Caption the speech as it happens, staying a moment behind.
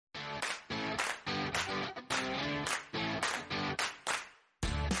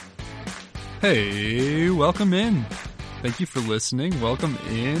Hey, welcome in. Thank you for listening. Welcome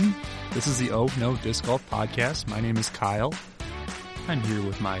in. This is the Oh No Disc Golf Podcast. My name is Kyle. I'm here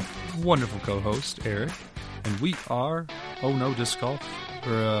with my wonderful co-host, Eric. And we are Oh No Disc Golf.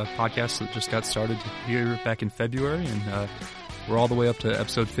 We're a podcast that just got started here back in February, and we're all the way up to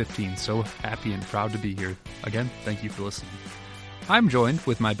episode 15. So happy and proud to be here. Again, thank you for listening. I'm joined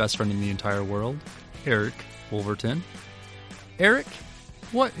with my best friend in the entire world, Eric Wolverton. Eric,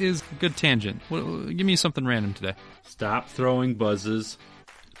 what is a good tangent? Give me something random today. Stop throwing buzzes.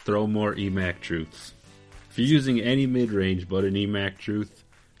 Throw more EMAC truths. If you're using any mid-range but an EMAC truth,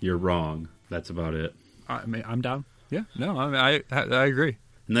 you're wrong. That's about it. I'm down. Yeah, no, I agree.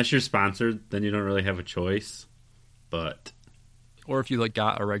 Unless you're sponsored, then you don't really have a choice. But or if you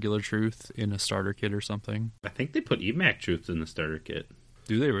got a regular truth in a starter kit or something. I think they put EMAC truths in the starter kit.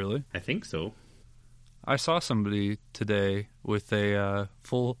 Do they really? I think so. I saw somebody today with a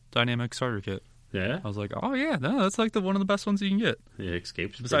full dynamic starter kit. Yeah? I was like, oh yeah, no, that's like one of the best ones you can get. Yeah,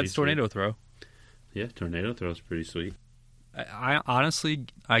 Escape's besides Tornado Throw. Yeah, Tornado Throw's pretty sweet. I honestly,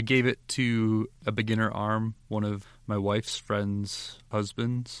 I gave it to a beginner arm, one of my wife's friend's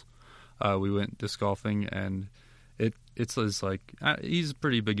husbands. We went disc golfing, and it's like he's a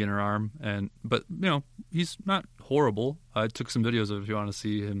pretty beginner arm, but you know he's not horrible. I took some videos of it if you want to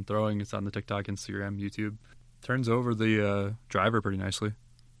see him throwing. It's on the TikTok, Instagram, YouTube. Turns over the driver pretty nicely.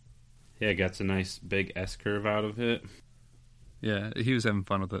 Yeah, it got a nice big S curve out of it. Yeah, he was having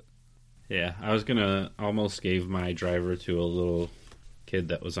fun with it. Yeah, I was gonna almost gave my driver to a little kid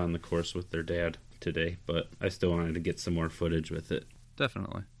that was on the course with their dad today, but I still wanted to get some more footage with it.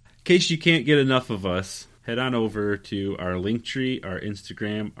 Definitely. In case you can't get enough of us, head on over to our Linktree, our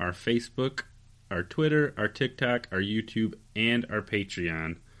Instagram, our Facebook, our Twitter, our TikTok, our YouTube, and our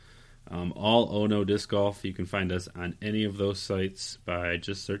Patreon. All Oh No Disc Golf. You can find us on any of those sites by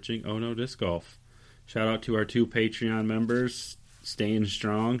just searching Oh No Disc Golf. Shout out to our 2 Patreon members, staying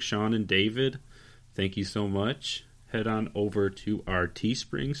strong, Sean and David. Thank you so much. Head on over to our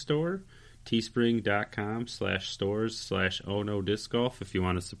Teespring store, teespring.com/stores/Oh No Disc Golf if you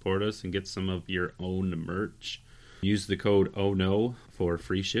want to support us and get some of your own merch. Use the code Oh No for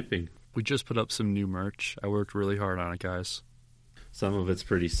free shipping. We just put up some new merch. I worked really hard on it, guys. Some of it's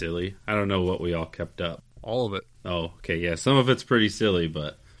pretty silly. I don't know what we all kept up. All of it. Oh, okay, yeah. Some of it's pretty silly,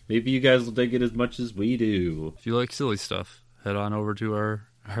 but maybe you guys will dig it as much as we do. If you like silly stuff, head on over to our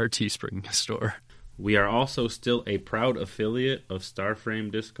Teespring store. We are also still a proud affiliate of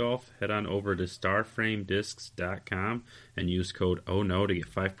Starframe Disc Golf. Head on over to starframediscs.com and use code Oh No to get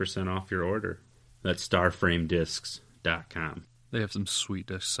 5% off your order. That's starframediscs.com. They have some sweet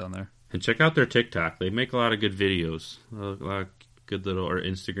discs on there. And check out their TikTok. They make a lot of good videos. A lot of good little, or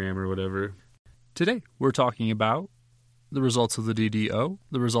Instagram or whatever. Today, we're talking about the results of the DDO,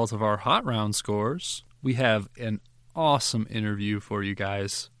 the results of our hot round scores. We have an awesome interview for you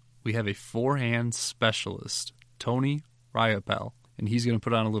guys. We have a forehand specialist, Tony Riopelle, and he's going to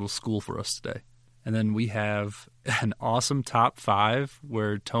put on a little school for us today. And then we have an awesome top 5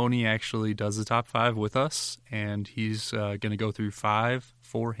 where Tony actually does the top 5 with us, and he's going to go through 5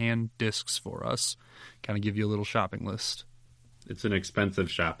 forehand discs for us, kind of give you a little shopping list. It's an expensive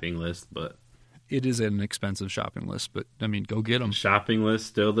shopping list, but it is an expensive shopping list, but I mean, go get them. Shopping list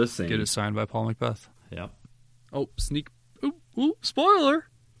still the same. Get it signed by Paul Macbeth. Yep. Oh, sneak. Ooh, spoiler.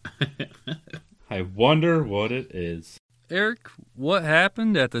 I wonder what it is. Eric, what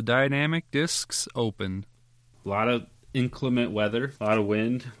happened at the Dynamic Discs Open? A lot of inclement weather, a lot of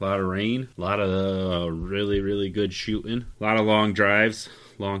wind, a lot of rain, a lot of really, really good shooting, a lot of long drives,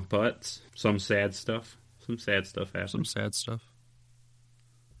 long putts, some sad stuff. Some sad stuff happened. Some sad stuff.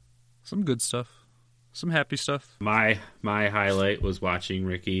 Some good stuff. Some happy stuff. My highlight was watching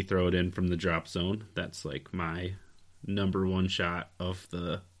Ricky throw it in from the drop zone. That's like my number one shot of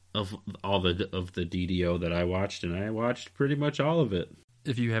all the DDO that I watched, and I watched pretty much all of it.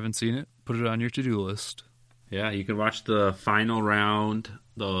 If you haven't seen it, put it on your to-do list. Yeah, you can watch the final round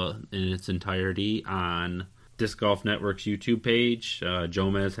in its entirety on Disc Golf Network's YouTube page.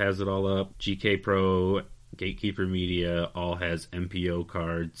 Jomez has it all up. GK Pro, Gatekeeper Media all has MPO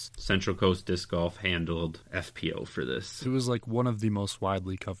cards. Central Coast Disc Golf handled FPO for this. It was like one of the most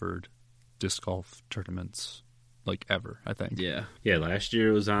widely covered disc golf tournaments ever, I think. Yeah, last year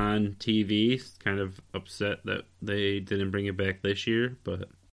it was on TV. Kind of upset that they didn't bring it back this year, but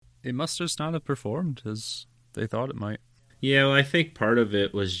it must just not have performed as they thought it might. Yeah, well, I think part of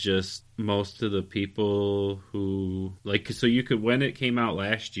it was just most of the people who, so you could, when it came out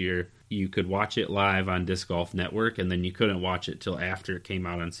last year, you could watch it live on Disc Golf Network, and then you couldn't watch it till after it came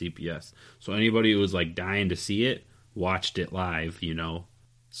out on CPS. So anybody who was, dying to see it, watched it live,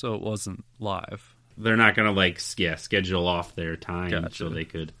 So it wasn't live. They're not going to schedule off their time Gotcha. so they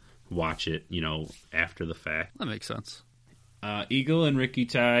could watch it, after the fact. That makes sense. Eagle and Ricky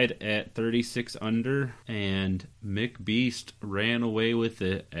tied at 36 under, and Mick Beast ran away with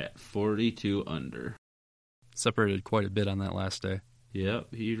it at 42 under. Separated quite a bit on that last day.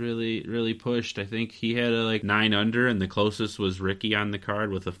 Yep, he really, really pushed. I think he had a 9 under, and the closest was Ricky on the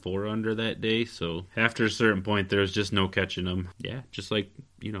card with a 4 under that day. So after a certain point, there was just no catching him. Yeah, just like,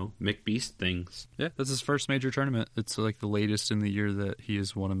 Mick Beast things. Yeah, that's his first major tournament. It's like the latest in the year that he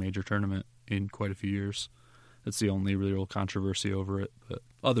has won a major tournament in quite a few years. That's the only real controversy over it. But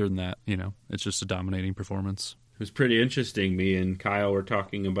other than that, it's just a dominating performance. It was pretty interesting. Me and Kyle were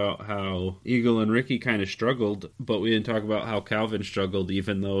talking about how Eagle and Ricky kind of struggled, but we didn't talk about how Calvin struggled,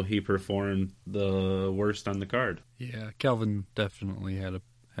 even though he performed the worst on the card. Yeah, Calvin definitely had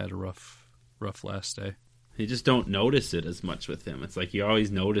a rough last day. You just don't notice it as much with him. It's like you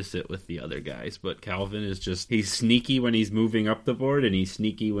always notice it with the other guys, but Calvin is he's sneaky when he's moving up the board, and he's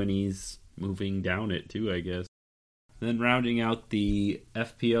sneaky when he's moving down it too, I guess. Then rounding out the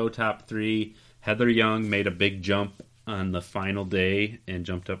FPO top 3, Heather Young made a big jump on the final day and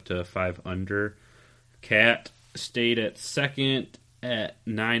jumped up to 5 under. Kat stayed at second at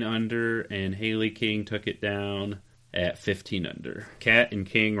 9 under, and Haley King took it down at 15 under. Kat and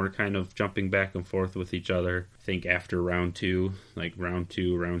King were kind of jumping back and forth with each other. I think after round 2, round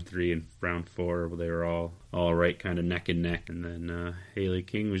 3, and round 4, they were all right, kind of neck and neck. And then Haley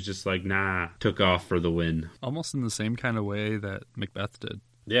King was just took off for the win. Almost in the same kind of way that Macbeth did.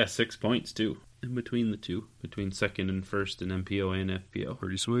 Yeah, 6 points too. In between the two, between second and first in MPO and FPO.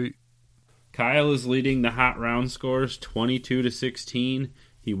 Pretty sweet. Kyle is leading the hot round scores 22-16.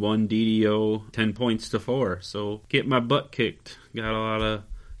 He won DDO 10 points to 4. So get my butt kicked. Got a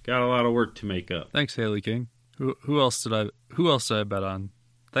lot of work to make up. Thanks, Haley King. Who else did I bet on?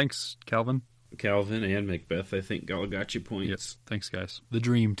 Thanks, Calvin. Calvin and Macbeth, I think, all got you points. Yes, thanks, guys. The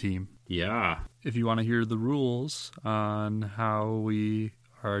dream team. Yeah. If you want to hear the rules on how we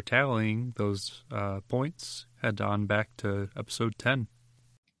are tallying those points, head on back to episode 10.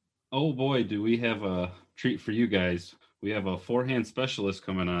 Oh boy, do we have a treat for you guys. We have a forehand specialist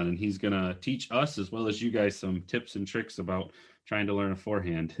coming on, and he's going to teach us as well as you guys some tips and tricks about trying to learn a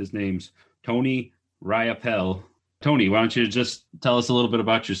forehand. His name's Tony Riopelle. Tony, why don't you just tell us a little bit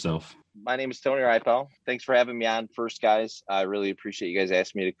about yourself? My name is Tony Riopelle. Thanks for having me on first, guys. I really appreciate you guys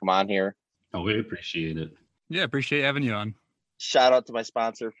asking me to come on here. Oh, we appreciate it. Yeah, appreciate having you on. Shout out to my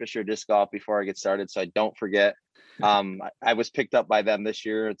sponsor, Fisher Disc Golf, before I get started, so I don't forget. I was picked up by them this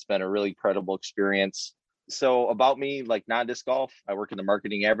year. It's been a really incredible experience. So about me, non-disc golf, I work in the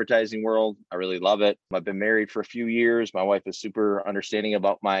marketing advertising world. I really love it. I've been married for a few years. My wife is super understanding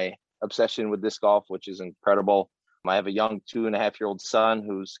about my obsession with disc golf, which is incredible. I have a young 2.5-year-old son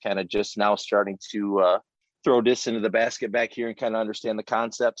who's kind of just now starting to throw discs into the basket back here and kind of understand the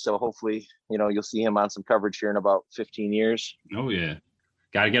concept. So hopefully, you'll see him on some coverage here in about 15 years. Oh, yeah.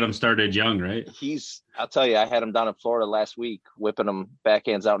 Got to get him started young, right? I'll tell you, I had him down in Florida last week, whipping him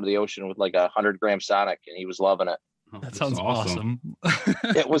backhands out into the ocean with 100-gram Sonic, and he was loving it. Oh, that sounds awesome.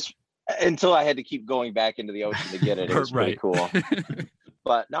 It was until I had to keep going back into the ocean to get it. It was pretty cool.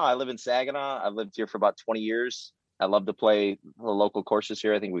 But no, I live in Saginaw. I've lived here for about 20 years. I love to play the local courses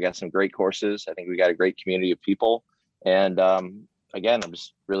here. I think we got some great courses. I think we got a great community of people. And again, I'm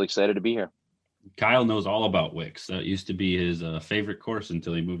just really excited to be here. Kyle knows all about Wicks. That used to be his favorite course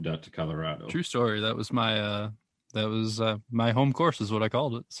until he moved out to Colorado. True story. That was my home course is what I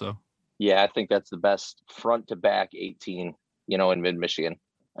called it. So yeah, I think that's the best front to back 18, in mid-Michigan.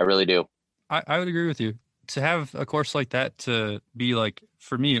 I really do. I would agree with you. To have a course like that, to be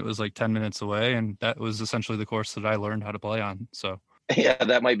for me, it was 10 minutes away, and that was essentially the course that I learned how to play on. So yeah,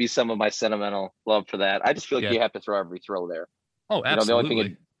 that might be some of my sentimental love for that. I just feel like you have to throw every throw there. Oh, absolutely. The only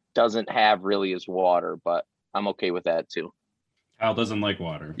thing it doesn't have really is water, but I'm okay with that too. Kyle doesn't like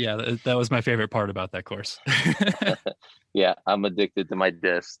water. Yeah, that was my favorite part about that course. Yeah, I'm addicted to my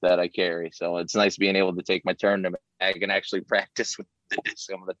discs that I carry. So it's nice being able to take my tournament. I can actually practice with the discs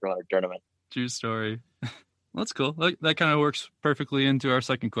I'm going to throw in a tournament. True story. That's cool. That kind of works perfectly into our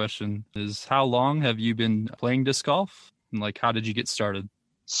second question is how long have you been playing disc golf? And how did you get started?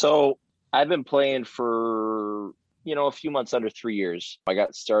 So I've been playing for, a few months under 3 years. I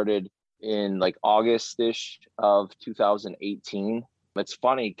got started in August-ish of 2018. It's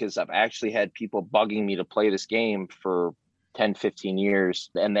funny because I've actually had people bugging me to play this game for 10, 15 years.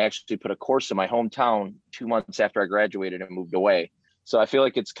 And they actually put a course in my hometown 2 months after I graduated and moved away. So I feel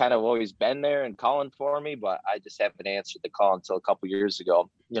like it's kind of always been there and calling for me, but I just haven't answered the call until a couple years ago.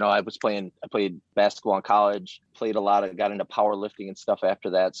 I played basketball in college, got into powerlifting and stuff after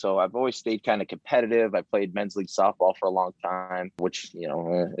that. So I've always stayed kind of competitive. I played men's league softball for a long time, which,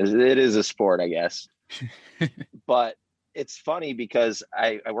 it is a sport, I guess. But it's funny because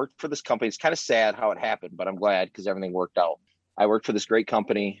I worked for this company. It's kind of sad how it happened, but I'm glad because everything worked out. I worked for this great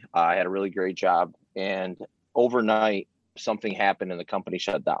company. I had a really great job, and overnight something happened and the company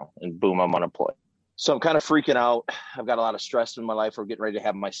shut down, and boom, I'm unemployed. So I'm kind of freaking out. I've got a lot of stress in my life. We're getting ready to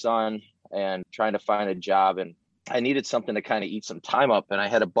have my son and trying to find a job, and I needed something to kind of eat some time up. And I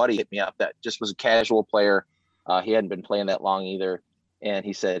had a buddy hit me up that just was a casual player. He hadn't been playing that long either. And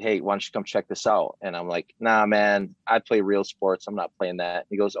he said, "Hey, why don't you come check this out?" And I'm like, "Nah, man, I play real sports. I'm not playing that."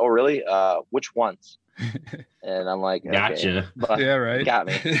 He goes, "Oh, really? Which ones?" And I'm like, okay, gotcha. Yeah, right. Got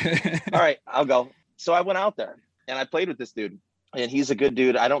me. All right, I'll go. So I went out there and I played with this dude, and he's a good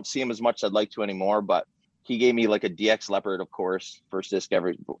dude. I don't see him as much as I'd like to anymore, but he gave me like a DX Leopard, of course, first disc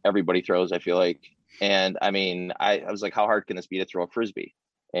everybody throws, I feel like. And I mean, I was like, how hard can this be to throw a Frisbee?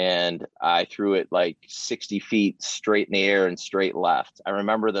 And I threw it like 60 feet straight in the air and straight left. I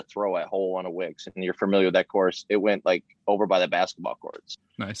remember the throw at hole on a Wicks, and you're familiar with that course. It went like over by the basketball courts.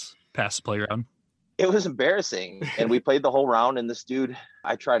 Nice. Pass the playground. It was embarrassing. And we played the whole round, and this dude,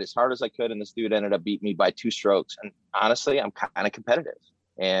 I tried as hard as I could, and this dude ended up beating me by 2 strokes. And honestly, I'm kind of competitive,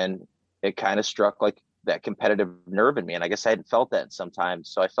 and it kind of struck like that competitive nerve in me. And I guess I hadn't felt that sometimes.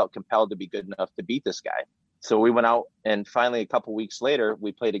 So I felt compelled to be good enough to beat this guy. So we went out, and finally a couple weeks later,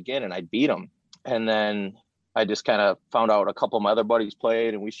 we played again, and I beat him. And then I just kind of found out a couple of my other buddies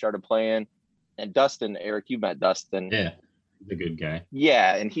played, and we started playing. And Dustin, Eric, you met Dustin. Yeah, he's a good guy.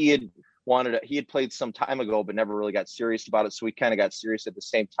 Yeah, and he had played some time ago, but never really got serious about it. So we kind of got serious at the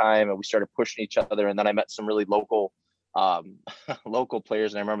same time, and we started pushing each other. And then I met some really local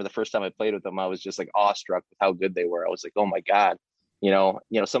players. And I remember the first time I played with them, I was just like awestruck with how good they were. I was like, oh my God,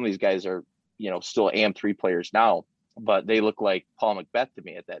 some of these guys are, still AM3 players now, but they look like Paul Macbeth to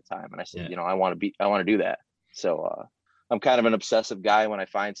me at that time. And I said, I want to do that. So I'm kind of an obsessive guy. When I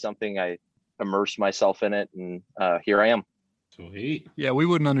find something, I immerse myself in it, and here I am. Sweet. Yeah, we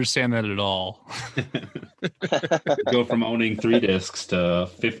wouldn't understand that at all. Go from owning 3 discs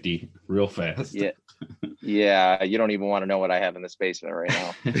to 50 real fast. Yeah. Yeah, you don't even want to know what I have in this basement right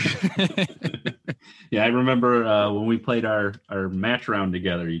now. Yeah, I remember when we played our match round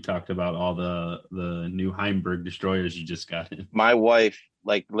together, you talked about all the new Heimberg destroyers you just got in. My wife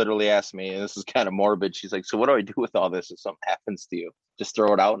literally asked me, and this is kind of morbid, she's like, "So what do I do with all this if something happens to you? Just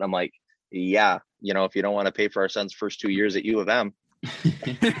throw it out?" And I'm like, yeah, if you don't want to pay for our son's first 2 years at U of M.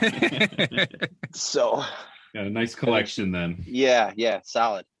 So got a nice collection then. Yeah,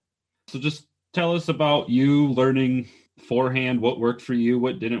 solid. So just tell us about you learning forehand. What worked for you?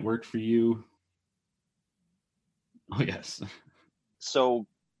 What didn't work for you? Oh, yes. So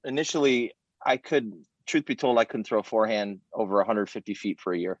initially, truth be told, I couldn't throw forehand over 150 feet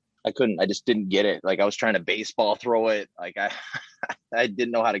for a year. I couldn't. I just didn't get it. Like, I was trying to baseball throw it. Like, I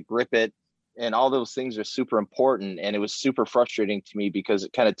didn't know how to grip it. And all those things are super important. And it was super frustrating to me because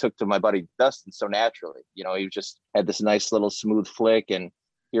it kind of took to my buddy Dustin so naturally. He just had this nice little smooth flick. And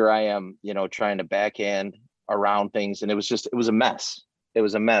here I am, trying to backhand around things. And it was a mess. It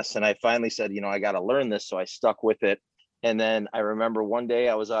was a mess. And I finally said, I got to learn this. So I stuck with it. And then I remember one day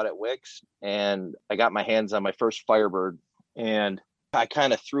I was out at Wicks, and I got my hands on my first Firebird, and I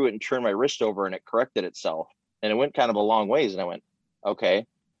kind of threw it and turned my wrist over, and it corrected itself. And it went kind of a long ways. And I went, okay,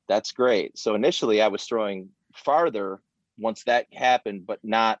 that's great. So initially I was throwing farther once that happened, but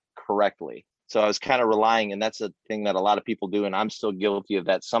not correctly. So I was kind of relying, and that's a thing that a lot of people do, and I'm still guilty of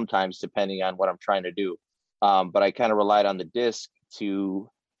that sometimes, depending on what I'm trying to do. But I kind of relied on the disc to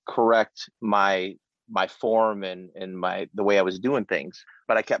correct my form and the way I was doing things.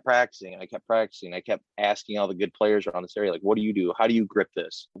 But I kept practicing. I kept asking all the good players around this area, like, what do you do? How do you grip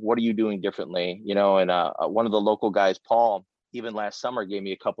this? What are you doing differently? And one of the local guys, Paul, even last summer gave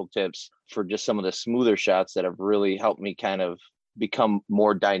me a couple tips for just some of the smoother shots that have really helped me kind of become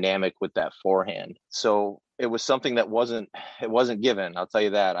more dynamic with that forehand. So it was something that wasn't given. I'll tell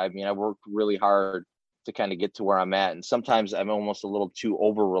you that. I mean, I worked really hard to kind of get to where I'm at. And sometimes I'm almost a little too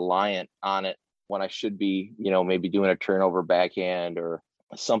over reliant on it when I should be, maybe doing a turnover backhand or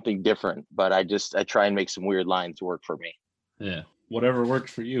something different. But I try and make some weird lines work for me. Yeah. Whatever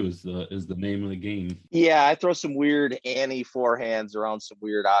works for you is the name of the game. Yeah, I throw some weird Annie forehands around some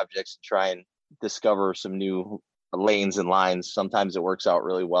weird objects to try and discover some new lanes and lines. Sometimes it works out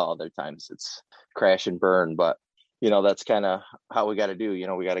really well. Other times it's crash and burn. But, that's kind of how we got to do.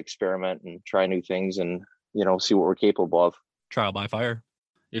 We got to experiment and try new things and, see what we're capable of. Trial by fire.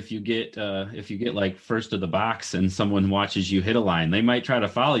 If you get like first of the box and someone watches you hit a line, they might try to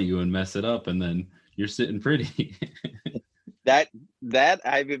follow you and mess it up, and then you're sitting pretty. That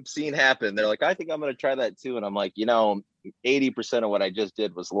I've seen happen. They're like, I think I'm going to try that too. And I'm like, 80% of what I just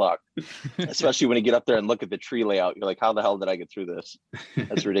did was luck, especially when you get up there and look at the tree layout. You're like, how the hell did I get through this?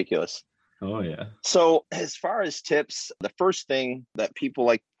 That's ridiculous. Oh, yeah. So as far as tips, the first thing that people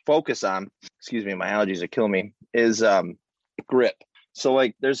like focus on, excuse me, my allergies are killing me, is grip. So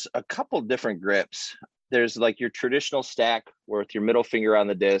like there's a couple different grips. There's like your traditional stack where with your middle finger on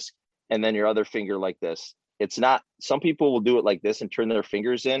the disc and then your other finger like this. It's not, some people will do it like this and turn their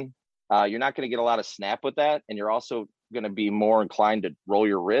fingers in. You're not going to get a lot of snap with that. And you're also going to be more inclined to roll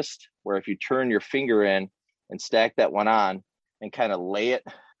your wrist, where if you turn your finger in and stack that one on and kind of lay it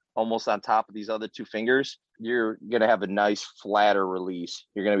almost on top of these other two fingers, you're going to have a nice flatter release.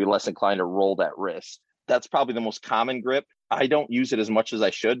 You're going to be less inclined to roll that wrist. That's probably the most common grip. I don't use it as much as I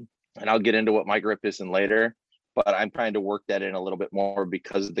should, and I'll get into what my grip is in later, but I'm trying to work that in a little bit more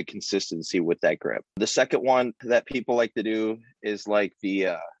because of the consistency with that grip. The second one that people like to do is like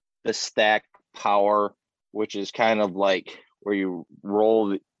the stack power, which is kind of like where you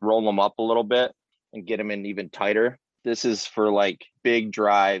roll them up a little bit and get them in even tighter. This is for like big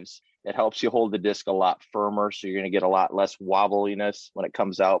drives. It helps you hold the disc a lot firmer, so you're going to get a lot less wobbliness when it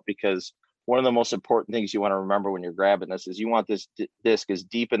comes out, because one of the most important things you want to remember when you're grabbing this is you want this disc as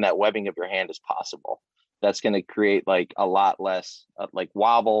deep in that webbing of your hand as possible. That's going to create like a lot less like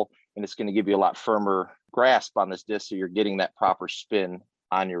wobble, and it's going to give you a lot firmer grasp on this disc, so you're getting that proper spin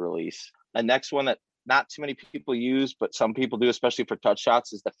on your release. The next one that not too many people use, but some people do, especially for touch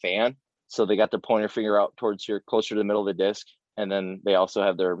shots, is the fan. So they got their pointer finger out towards here, closer to the middle of the disc, and then they also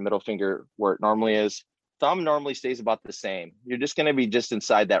have their middle finger where it normally is. Thumb normally stays about the same. You're just going to be just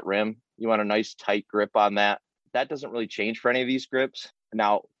inside that rim. You want a nice tight grip on that. That doesn't really change for any of these grips.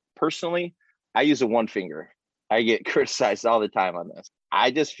 Now, personally, I use a one finger. I get criticized all the time on this.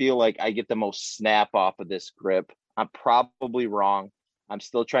 I just feel like I get the most snap off of this grip. I'm probably wrong. I'm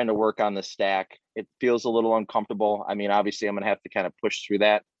still trying to work on the stack. It feels a little uncomfortable. I mean, obviously, I'm going to have to kind of push through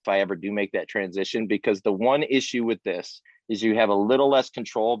that if I ever do make that transition, because the one issue with this is you have a little less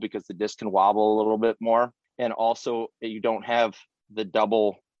control because the disc can wobble a little bit more. And also you don't have the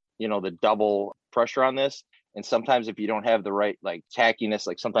double pressure on this. And sometimes if you don't have the right like tackiness,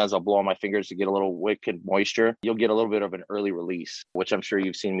 like sometimes I'll blow on my fingers to get a little wick and moisture, you'll get a little bit of an early release, which I'm sure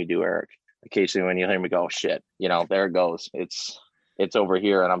you've seen me do, Eric. Occasionally when you hear me go, oh, shit, there it goes. It's over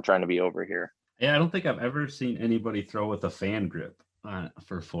here and I'm trying to be over here. Yeah, I don't think I've ever seen anybody throw with a fan grip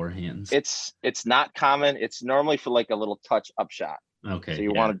for forehands. It's not common. It's normally for like a little touch up shot. Okay.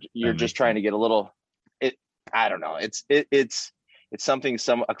 So you're just trying to get a little. I don't know. It's something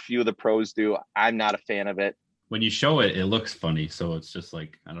a few of the pros do. I'm not a fan of it. When you show it, it looks funny. So it's just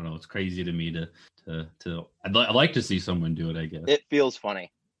like, I don't know. It's crazy to me I'd like to see someone do it, I guess. It feels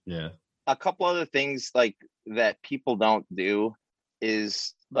funny. Yeah. A couple other things like that people don't do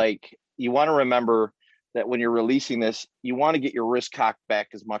is like, you want to remember that when you're releasing this, you want to get your wrist cocked back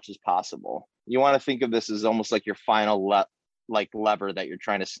as much as possible. You want to think of this as almost like your final lever that you're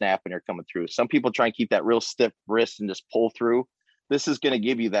trying to snap when you're coming through. Some people try and keep that real stiff wrist and just pull through. This is going to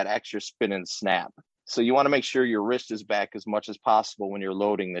give you that extra spin and snap. So you want to make sure your wrist is back as much as possible when you're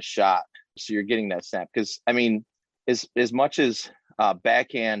loading the shot, so you're getting that snap. Because I mean, as much as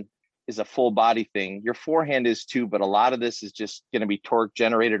backhand is a full body thing, your forehand is too, but a lot of this is just going to be torque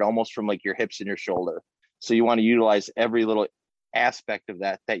generated almost from like your hips and your shoulder. So you want to utilize every little aspect of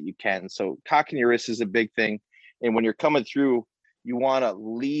that you can. So cocking your wrist is a big thing. And when you're coming through, you want to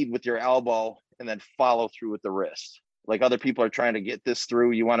lead with your elbow and then follow through with the wrist. Like other people are trying to get this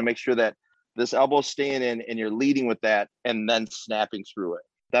through, you want to make sure that this elbow's staying in and you're leading with that and then snapping through it.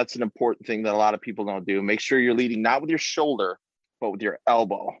 That's an important thing that a lot of people don't do. Make sure you're leading not with your shoulder, but with your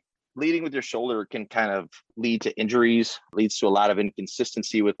elbow. Leading with your shoulder can kind of lead to injuries, leads to a lot of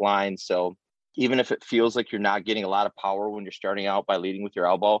inconsistency with lines. So even if it feels like you're not getting a lot of power when you're starting out by leading with your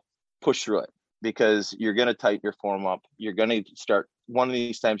elbow, push through it, because you're going to tighten your form up. You're going to start, one of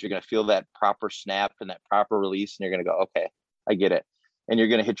these times, you're going to feel that proper snap and that proper release, and you're going to go, okay, I get it. And you're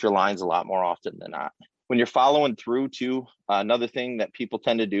going to hit your lines a lot more often than not. When you're following through too, another thing that people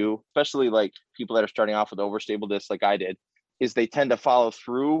tend to do, especially like people that are starting off with overstable discs like I did, is they tend to follow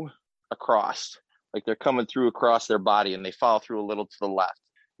through across, like they're coming through across their body and they follow through a little to the left.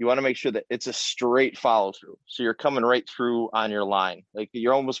 You want to make sure that it's a straight follow through. So you're coming right through on your line. Like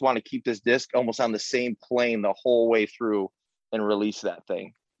you almost want to keep this disc almost on the same plane the whole way through and release that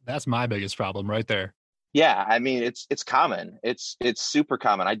thing. That's my biggest problem right there. Yeah. I mean, it's common. It's super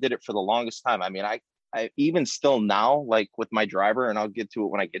common. I did it for the longest time. I mean, I even still now, like with my driver, and I'll get to it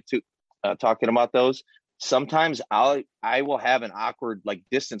when I get to talking about those. Sometimes I will have an awkward like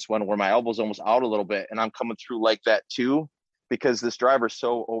distance one where my elbow's almost out a little bit, and I'm coming through like that too, because this driver's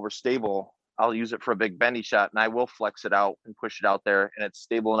so overstable. I'll use it for a big bendy shot, and I will flex it out and push it out there, and it's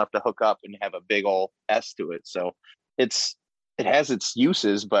stable enough to hook up and have a big old S to it. So it has its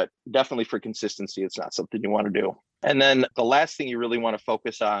uses, but definitely for consistency, it's not something you want to do. And then the last thing you really want to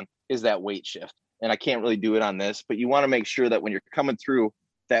focus on is that weight shift. And I can't really do it on this, but you want to make sure that when you're coming through,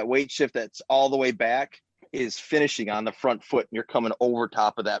 that weight shift that's all the way back is finishing on the front foot, and you're coming over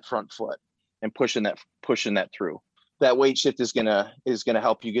top of that front foot and pushing that through. That weight shift is gonna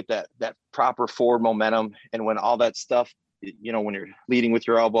help you get that proper forward momentum. And when all that stuff, when you're leading with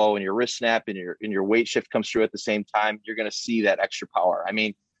your elbow and your wrist snap and your weight shift comes through at the same time, you're gonna see that extra power. I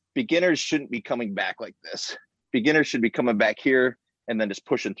mean, beginners shouldn't be coming back like this. Beginners should be coming back here and then just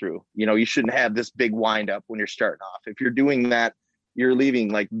pushing through. You shouldn't have this big wind up when you're starting off. If you're doing that, you're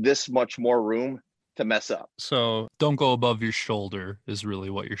leaving like this much more room to mess up. So don't go above your shoulder is really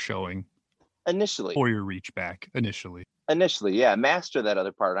what you're showing Initially. Or your reach back initially. Yeah. Master that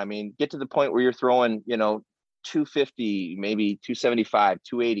other part. I mean, get to the point where you're throwing, 250, maybe 275,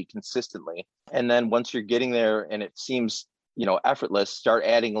 280 consistently. And then once you're getting there and it seems, effortless, start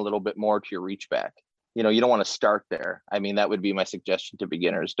adding a little bit more to your reach back. You don't want to start there. I mean, that would be my suggestion to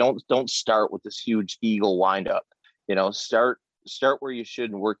beginners. Don't start with this huge eagle wind up. Start where you should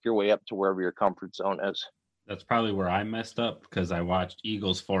and work your way up to wherever your comfort zone is. That's probably where I messed up, because I watched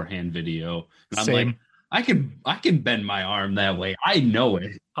Eagle's forehand video. And I'm Same. like, I can bend my arm that way. I know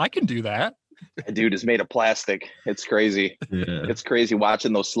it. I can do that. That dude is made of plastic. It's crazy. Yeah. It's crazy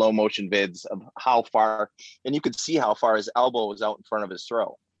watching those slow motion vids of how far, and you could see how far his elbow was out in front of his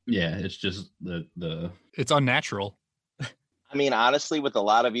throw. Yeah, it's just It's unnatural. I mean, honestly, with a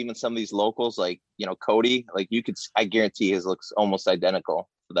lot of even some of these locals, like, Cody, like I guarantee his looks almost identical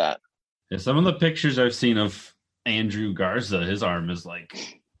to that. Yeah, some of the pictures I've seen of Andrew Garza, his arm is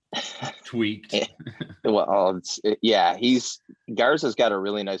like tweaked. Well, Garza's got a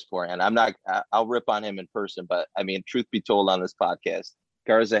really nice forehand. I'll rip on him in person, but I mean, truth be told, on this podcast,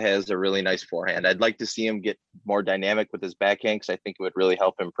 Garza has a really nice forehand. I'd like to see him get more dynamic with his backhand, because I think it would really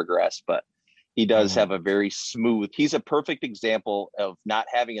help him progress, but he does have a very smooth, he's a perfect example of not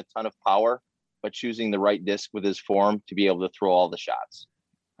having a ton of power, but choosing the right disc with his form to be able to throw all the shots.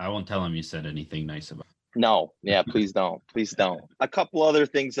 I won't tell him you said anything nice about it. No. Yeah, please don't. Please don't. A couple other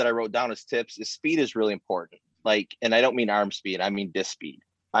things that I wrote down as tips is speed is really important. Like, and I don't mean arm speed, I mean disc speed.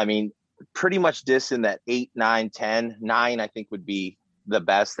 I mean, pretty much disc in that 8, 9, 10. 9, I think, would be the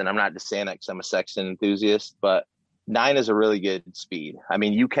best. And I'm not just saying that because I'm a Sexton enthusiast, but 9 is a really good speed. I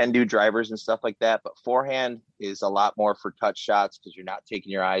mean, you can do drivers and stuff like that, but forehand is a lot more for touch shots, because you're not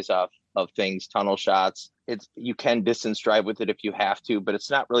taking your eyes off of things, tunnel shots. You can distance drive with it if you have to, but it's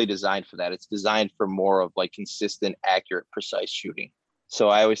not really designed for that. It's designed for more of like consistent, accurate, precise shooting. So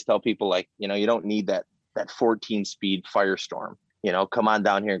I always tell people, like, you don't need that 14 speed Firestorm. Come on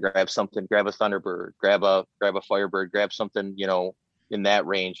down here and grab something, grab a Thunderbird, grab a Firebird, grab something, in that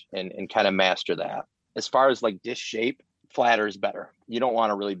range and kind of master that. As far as like disc shape, flatter is better. You don't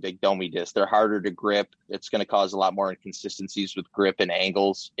want a really big domey disc. They're harder to grip. It's going to cause a lot more inconsistencies with grip and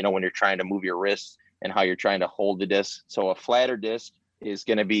angles, when you're trying to move your wrists and how you're trying to hold the disc. So a flatter disc is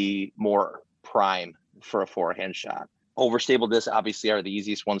going to be more prime for a forehand shot. Overstable discs obviously are the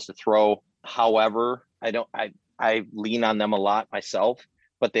easiest ones to throw. However, I lean on them a lot myself,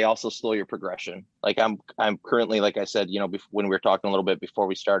 but they also slow your progression. Like I'm currently, like I said, when we were talking a little bit before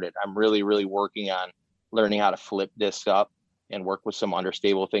we started, I'm really, really working on learning how to flip discs up and work with some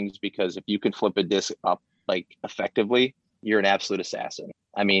understable things, because if you can flip a disc up like effectively, you're an absolute assassin.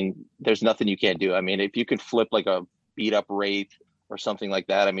 I mean, there's nothing you can't do. I mean, if you can flip like a beat up Wraith or something like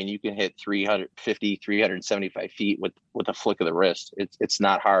that, I mean, you can hit 350, 375 feet with a flick of the wrist. It's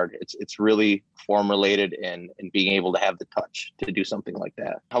not hard. It's really form related and being able to have the touch to do something like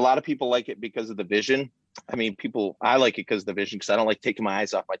that. A lot of people like it because of the vision. I mean, I like it because of the vision, because I don't like taking my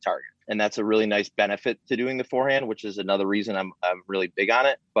eyes off my target. And that's a really nice benefit to doing the forehand, which is another reason I'm really big on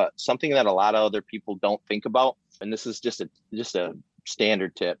it. But something that a lot of other people don't think about, and this is just a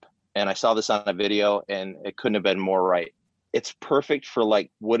standard tip, and I saw this on a video and it couldn't have been more right. It's perfect for like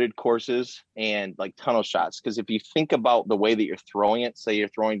wooded courses and like tunnel shots. Because if you think about the way that you're throwing it, say you're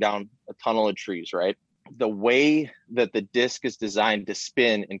throwing down a tunnel of trees, right? The way that the disc is designed to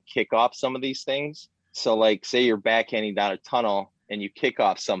spin and kick off some of these things. So like, say you're backhanding down a tunnel and you kick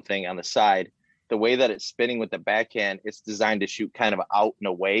off something on the side, the way that it's spinning with the backhand, it's designed to shoot kind of out and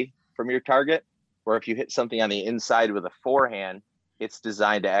away from your target. Where if you hit something on the inside with a forehand, it's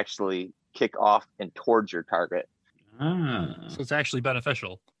designed to actually kick off and towards your target. So it's actually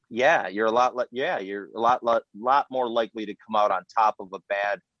beneficial. Yeah, you're a lot more likely to come out on top of a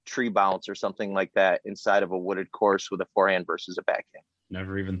bad tree bounce or something like that inside of a wooded course with a forehand versus a backhand.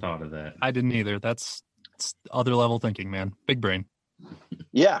 Never even thought of that. I didn't either. That's other level thinking, man. Big brain.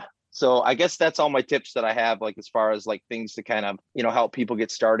 Yeah. So I guess that's all my tips that I have, like as far as like things to kind of, help people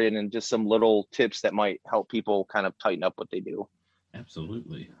get started, and just some little tips that might help people kind of tighten up what they do.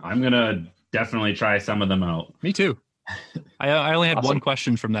 Absolutely. I'm going to definitely try some of them out. Me too. I only had Awesome. one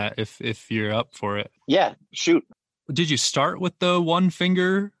question from that, if you're up for it. Yeah, shoot. Did you start with the one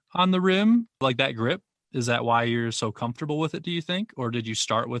finger on the rim, like that grip? Is that why you're so comfortable with it, do you think? Or did you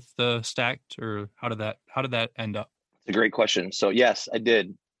start with the stacked, or how did that end up? It's a great question. So yes, I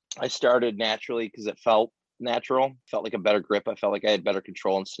did. I started naturally because it felt natural, felt like a better grip. I felt like I had better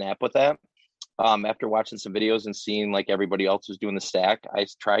control and snap with that. After watching some videos and seeing like everybody else was doing the stack, I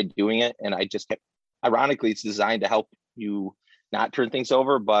tried doing it, and I just kept, ironically, it's designed to help you not turn things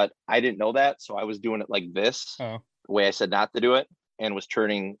over, but I didn't know that. So I was doing it like this, the way I said not to do it, and was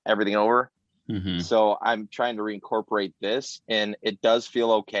turning everything over. Mm-hmm. So I'm trying to reincorporate this, and it does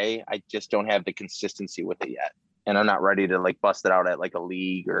feel okay. I just don't have the consistency with it yet. And I'm not ready to like bust it out at like a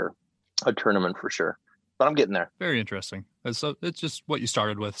league or a tournament for sure, but I'm getting there. Very interesting. So it's just what you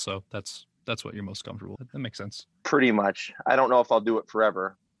started with. So that's what you're most comfortable with. That makes sense. Pretty much. I don't know if I'll do it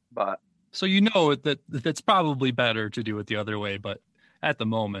forever, but. So that it's probably better to do it the other way, but at the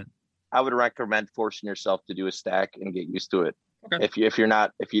moment, I would recommend forcing yourself to do a stack and get used to it. Okay. If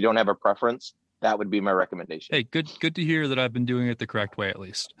you don't have a preference, that would be my recommendation. Hey, good to hear that I've been doing it the correct way, at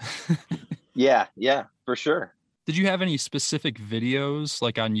least. Yeah, for sure. Did you have any specific videos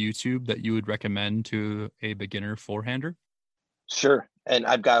like on YouTube that you would recommend to a beginner forehander? Sure. And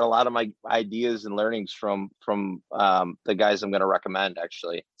I've got a lot of my ideas and learnings from the guys I'm going to recommend,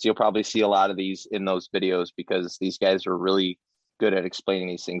 actually. So you'll probably see a lot of these in those videos, because these guys are really good at explaining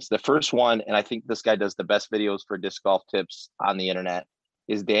these things. The first one, and I think this guy does the best videos for disc golf tips on the internet,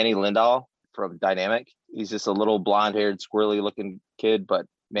 is Danny Lindahl from Dynamic. He's just a little blonde-haired, squirrely looking kid, but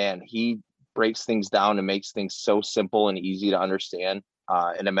man, he breaks things down and makes things so simple and easy to understand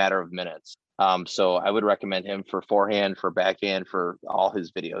in a matter of minutes. So I would recommend him for forehand, for backhand, for all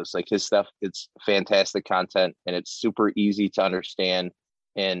his videos. Like his stuff, it's fantastic content, and it's super easy to understand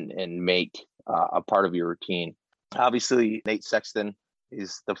and make a part of your routine. Obviously, Nate Sexton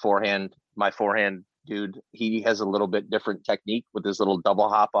is my forehand dude. He has a little bit different technique with his little double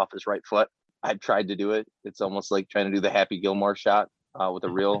hop off his right foot. I've tried to do it. It's almost like trying to do the Happy Gilmore shot with a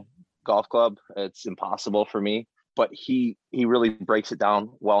real golf club. It's impossible for me. But he really breaks it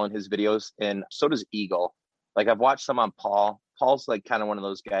down well in his videos, and so does Eagle. Like I've watched some on Paul. Paul's like kind of one of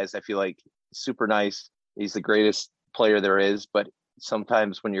those guys. I feel like super nice. He's the greatest player there is, but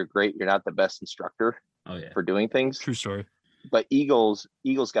sometimes when you're great, you're not the best instructor for doing things. True story. But Eagle's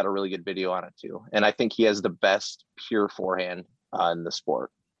got a really good video on it too, and I think he has the best pure forehand in the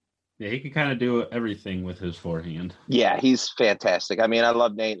sport. Yeah, he can kind of do everything with his forehand. Yeah, he's fantastic. I mean, I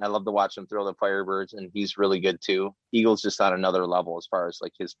love Nate, and I love to watch him throw the Firebirds, and he's really good too. Eagle's just on another level as far as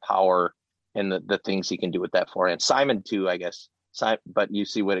like his power and the things he can do with that forehand. Simon too, I guess. But you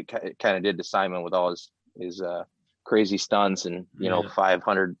see what it kind of did to Simon with all his crazy stunts and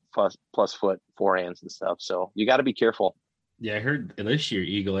 500 plus foot forehands and stuff. So you got to be careful. Yeah, I heard this year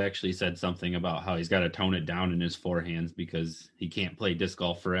Eagle actually said something about how he's got to tone it down in his forehands because he can't play disc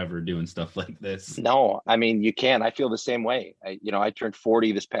golf forever doing stuff like this. No, I mean, you can. I feel the same way. I turned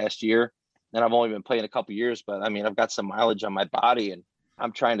 40 this past year, and I've only been playing a couple years, but I mean, I've got some mileage on my body, and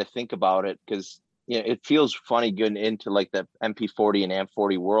I'm trying to think about it because it feels funny getting into like the MP40 and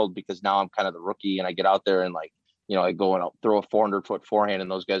AM40 world, because now I'm kind of the rookie, and I get out there and like, I go and I'll throw a 400-foot forehand, and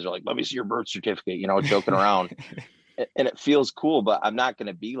those guys are like, let me see your birth certificate, joking around. And it feels cool, but I'm not going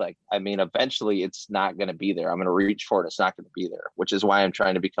to be like, eventually it's not going to be there. I'm going to reach for it. It's not going to be there, which is why I'm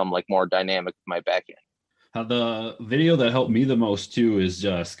trying to become like more dynamic with my backhand. The video that helped me the most too is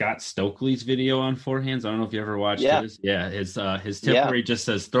Scott Stokely's video on forehands. I don't know if you ever watched his. Yeah, his tip where he just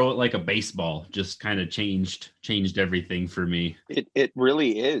says throw it like a baseball just kind of changed everything for me. It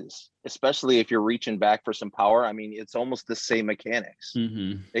really is, especially if you're reaching back for some power. I mean, it's almost the same mechanics,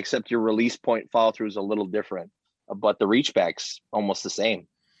 except your release point follow through is a little different, but the reach back's almost the same.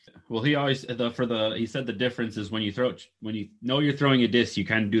 Well, he always he said the difference is when you know you're throwing a disc, you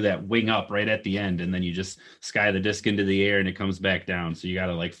kind of do that wing up right at the end, and then you just sky the disc into the air and it comes back down. So you got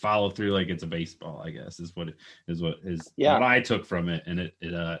to like follow through like it's a baseball, I guess what I took from it, and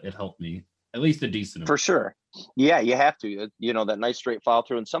it helped me at least a decent amount. For sure. Yeah, you have to. That nice straight follow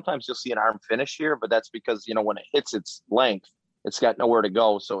through, and sometimes you'll see an arm finish here, but that's because when it hits its length, it's got nowhere to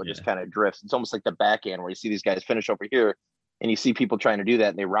go. So it just kind of drifts. It's almost like the backhand where you see these guys finish over here and you see people trying to do that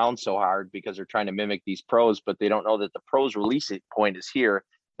and they round so hard because they're trying to mimic these pros, but they don't know that the pros release point is here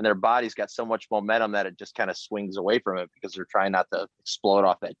and their body's got so much momentum that it just kind of swings away from it because they're trying not to explode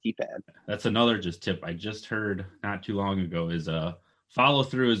off that tee pad. That's another just tip I just heard not too long ago is follow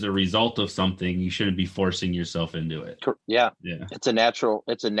through is a result of something. You shouldn't be forcing yourself into it. Yeah. It's a natural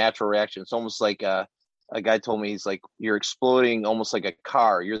reaction. It's almost like a guy told me, he's like, you're exploding almost like a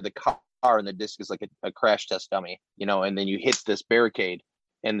car. You're the car and the disc is like a crash test dummy, and then you hit this barricade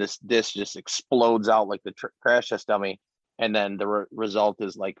and this disc just explodes out like the crash test dummy. And then the result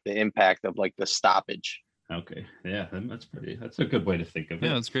is like the impact of like the stoppage. Okay. Yeah. That's a good way to think of it.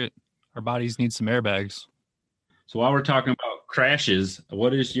 Yeah, that's great. Our bodies need some airbags. So while we're talking about crashes,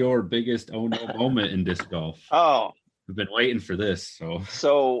 what is your biggest oh no moment in disc golf? Oh, I've been waiting for this.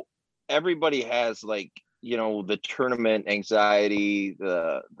 So everybody has like, the tournament anxiety,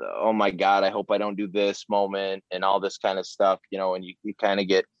 the oh my God, I hope I don't do this moment and all this kind of stuff, and you kind of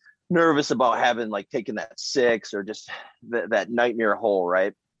get nervous about having like taken that 6 or just that nightmare hole,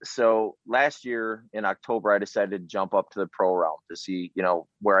 right? So last year in October, I decided to jump up to the pro realm to see,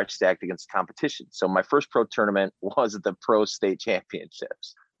 where I stacked against competition. So my first pro tournament was at the Pro State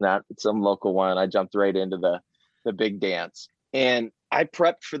Championships, not some local one. I jumped right into the big dance. And I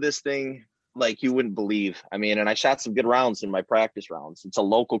prepped for this thing like you wouldn't believe. I mean, and I shot some good rounds in my practice rounds. It's a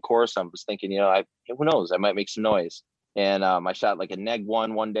local course. I was thinking, who knows? I might make some noise. And I shot like a neg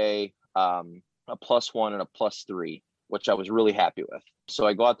one day, a +1 and a +3, which I was really happy with. So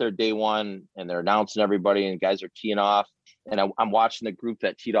I go out there day one and they're announcing everybody and guys are teeing off. And I'm watching the group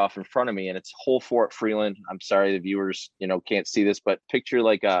that teed off in front of me and it's hole 4 at Freeland. I'm sorry, the viewers, can't see this, but picture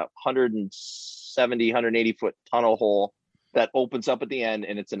like a 170, 180 foot tunnel hole that opens up at the end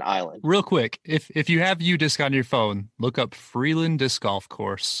and it's an island. Real quick, if you have UDisc on your phone, look up Freeland Disc Golf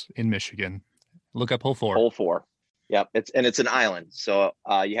Course in Michigan. Look up hole 4. Hole 4. Yep. It's an island. So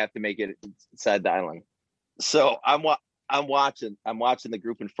you have to make it inside the island. So I'm watching the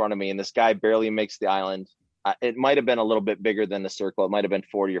group in front of me and this guy barely makes the island. It might have been a little bit bigger than the circle. It might have been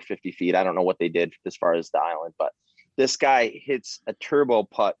 40 or 50 feet. I don't know what they did as far as the island, but this guy hits a turbo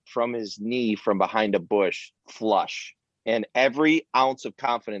putt from his knee from behind a bush flush. And every ounce of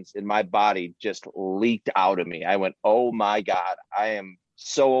confidence in my body just leaked out of me. I went, oh my God, I am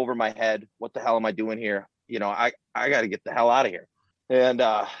so over my head. What the hell am I doing here? I got to get the hell out of here. And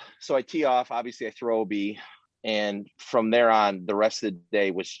so I tee off. Obviously, I throw a B. And from there on, the rest of the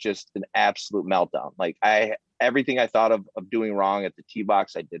day was just an absolute meltdown. Like everything I thought of doing wrong at the tee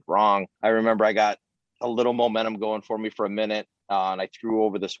box, I did wrong. I remember I got a little momentum going for me for a minute. And I threw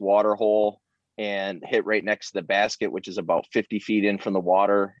over this water hole and hit right next to the basket, which is about 50 feet in from the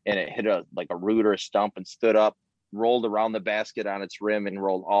water. And it hit a root or a stump and stood up, rolled around the basket on its rim and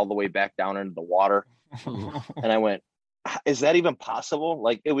rolled all the way back down into the water. And I went, is that even possible?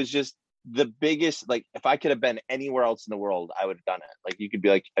 Like, it was just the biggest, like, if I could have been anywhere else in the world, I would have done it. Like, you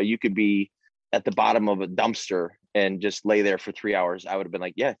could be at the bottom of a dumpster and just lay there for 3 hours. I would have been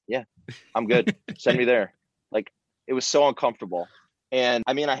like, yeah, I'm good. Send me there. Like, it was so uncomfortable. And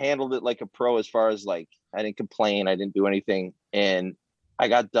I mean, I handled it like a pro as far as like, I didn't complain. I didn't do anything. And I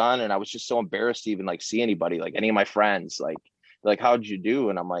got done and I was just so embarrassed to even like see anybody, like any of my friends, like, how'd you do?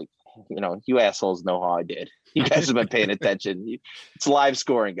 And I'm like, you assholes know how I did. You guys have been paying attention. It's live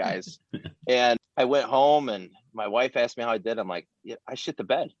scoring, guys. And I went home and my wife asked me how I did. I'm like, yeah, I shit the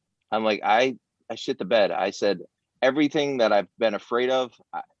bed. I'm like, I shit the bed. I said, everything that I've been afraid of,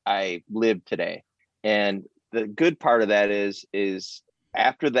 I lived today. And the good part of that is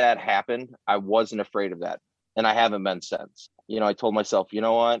after that happened, I wasn't afraid of that. And I haven't been since. I told myself, you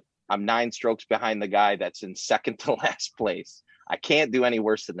know what? I'm 9 strokes behind the guy that's in second to last place. I can't do any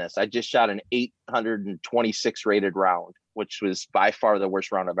worse than this. I just shot an 826 rated round, which was by far the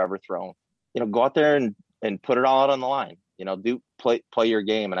worst round I've ever thrown. Go out there and put it all out on the line. Play your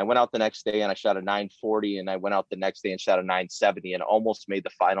game. And I went out the next day and I shot a 940, and I went out the next day and shot a 970 and almost made the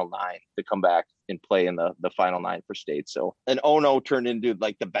final 9 to come back and play in the final 9 for state. So an oh no turned into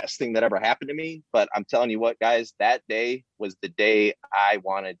like the best thing that ever happened to me. But I'm telling you what, guys, that day was the day I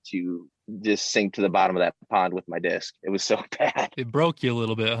wanted to just sink to the bottom of that pond with my disc. It was so bad. It broke you a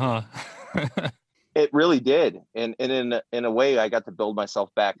little bit, huh? It really did. And in a way, I got to build myself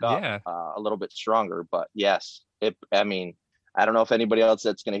back up a little bit stronger. But yes, I don't know if anybody else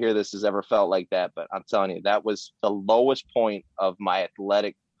that's going to hear this has ever felt like that, but I'm telling you, that was the lowest point of my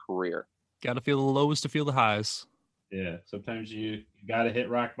athletic career. Got to feel the lows to feel the highs. Yeah. Sometimes you got to hit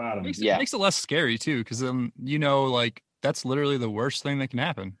rock bottom. It makes it less scary too. Because then, like, that's literally the worst thing that can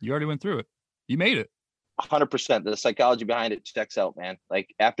happen. You already went through it. You made it. 100%. The psychology behind it checks out, man.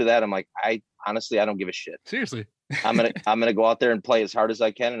 Like after that, I'm like, I don't give a shit. Seriously. I'm gonna go out there and play as hard as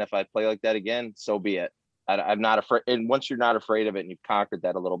I can, and if I play like that again, so be it. I'm not afraid. And once you're not afraid of it, and you've conquered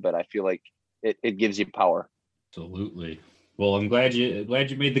that a little bit, I feel like it gives you power. Absolutely. Well, I'm glad you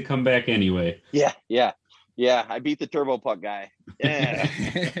made the comeback anyway. Yeah. I beat the turbo puck guy. Yeah.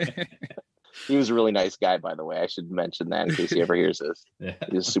 He was a really nice guy, by the way. I should mention that in case he ever hears this. Yeah.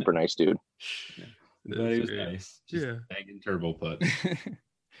 He's a super nice dude. But he was nice. Just banging turbo puck.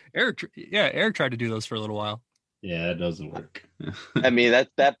 Eric tried to do those for a little while. Yeah, it doesn't work. I mean,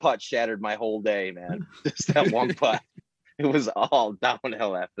 that putt shattered my whole day, man. Just that one putt. It was all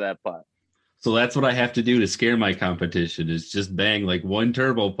downhill after that putt. So that's what I have to do to scare my competition is just bang like one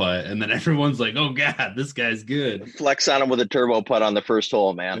turbo putt, and then everyone's like, "Oh God, this guy's good." Flex on him with a turbo putt on the first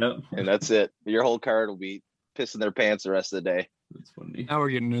hole, man, yep. And that's it. Your whole card will be pissing their pants the rest of the day. That's funny. Now we're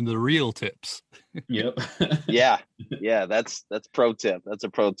getting into the real tips. Yep. Yeah. That's pro tip. That's a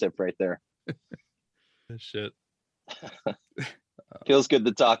pro tip right there. Shit. Feels good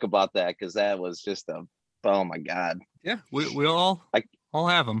to talk about that because that was just oh my God. Yeah, we all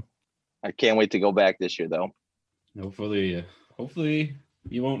have them. I can't wait to go back this year, though. Hopefully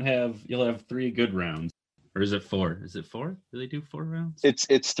you'll have 3 good rounds. Or is it 4? Is it 4? Do they do 4 rounds?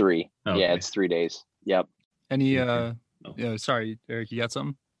 It's 3. Okay. Yeah, it's 3 days. Yep. Any sorry, Eric, you got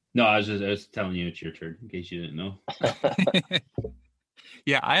something? No, I was telling you it's your turn in case you didn't know.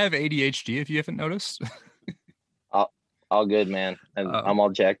 Yeah, I have ADHD if you haven't noticed. All good, man. I'm all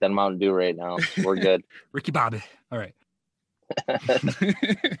jacked on Mountain Dew right now. We're good. Ricky Bobby. All right.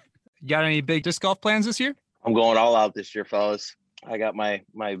 You got any big disc golf plans this year? I'm going all out this year, fellas. I got my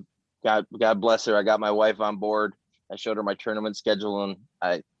God bless her. I got my wife on board. I showed her my tournament schedule, and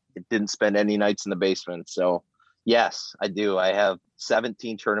I didn't spend any nights in the basement. So, yes, I do. I have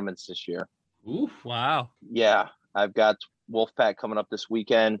 17 tournaments this year. Ooh, wow. Yeah, I've got Wolfpack coming up this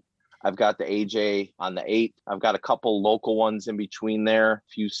weekend. I've got the AJ on the 8th. I've got a couple local ones in between there, a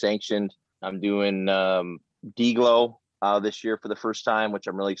few sanctioned. I'm doing D-Glow this year for the first time, which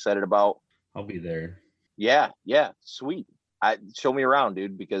I'm really excited about. I'll be there. Yeah, sweet. Show me around,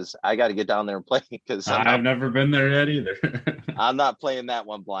 dude, because I got to get down there and play. Because I've never been there yet either. I'm not playing that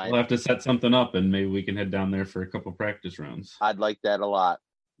one blind. We'll have to set something up, and maybe we can head down there for a couple practice rounds. I'd like that a lot.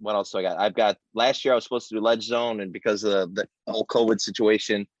 What else do I got? I've got last year I was supposed to do Ledge Zone, and because of the whole COVID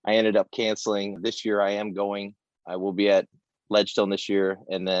situation, I ended up canceling. This year I am going. I will be at Ledgestone this year,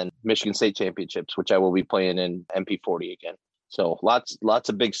 and then Michigan State Championships, which I will be playing in MP40 again. So lots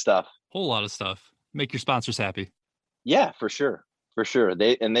of big stuff. Whole lot of stuff. Make your sponsors happy. Yeah, for sure.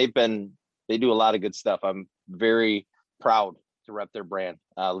 They do a lot of good stuff. I'm very proud to rep their brand.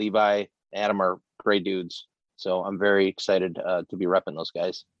 Levi, Adam are great dudes. So I'm very excited to be repping those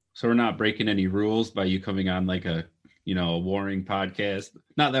guys. So we're not breaking any rules by you coming on like a warring podcast.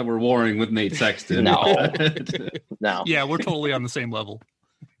 Not that we're warring with Nate Sexton. No. Yeah, we're totally on the same level.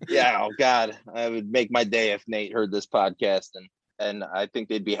 Yeah. Oh God, I would make my day if Nate heard this podcast, and I think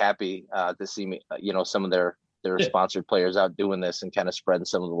they'd be happy to see me. Some of their sponsored players out doing this and kind of spreading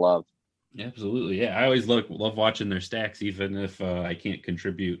some of the love. Yeah, absolutely. Yeah, I always love watching their stacks, even if I can't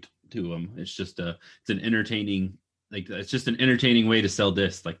contribute to them. It's just it's an entertaining. It's just an entertaining way to sell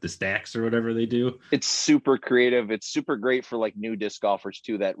discs, like the stacks or whatever they do. It's super creative. It's super great for like new disc golfers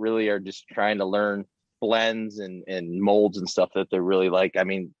too, that really are just trying to learn blends and molds and stuff that they're really like. I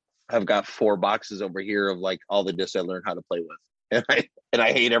mean, I've got 4 boxes over here of like all the discs I learned how to play with. And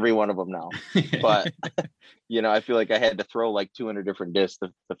I hate every one of them now. But, I feel like I had to throw like 200 different discs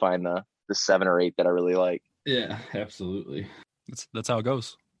to find the 7 or 8 that I really like. Yeah, absolutely. That's how it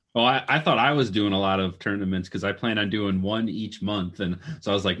goes. Well, I thought I was doing a lot of tournaments because I plan on doing 1 each month. And so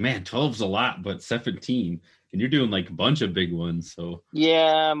I was like, man, 12's a lot, but 17. And you're doing like a bunch of big ones. So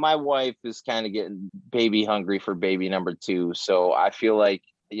yeah, my wife is kind of getting baby hungry for baby number 2. So I feel like,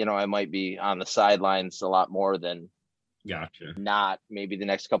 I might be on the sidelines a lot more than gotcha. Not maybe the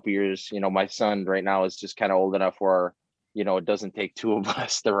next couple of years. My son right now is just kind of old enough where, it doesn't take 2 of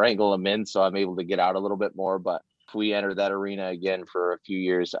us to wrangle him in. So I'm able to get out a little bit more. But if we enter that arena again for a few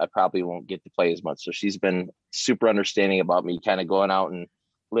years, I probably won't get to play as much. So she's been super understanding about me kind of going out and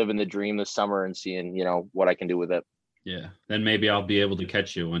living the dream this summer and seeing, what I can do with it. Yeah. Then maybe I'll be able to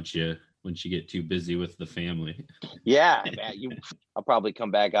catch you once you get too busy with the family. Yeah. I'll probably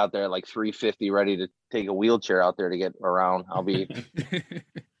come back out there like 350 ready to take a wheelchair out there to get around. I'll be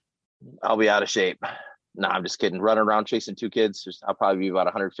out of shape. No, I'm just kidding. Running around chasing 2 kids. I'll probably be about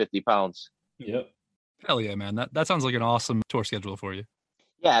 150 pounds. Yep. Hell yeah, man. That sounds like an awesome tour schedule for you.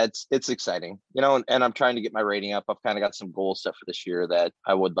 Yeah, it's exciting, and I'm trying to get my rating up. I've kind of got some goals set for this year that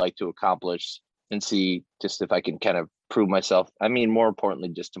I would like to accomplish, and see just if I can kind of prove myself. I mean, more importantly,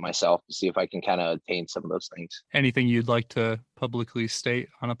 just to myself, to see if I can kind of attain some of those things. Anything you'd like to publicly state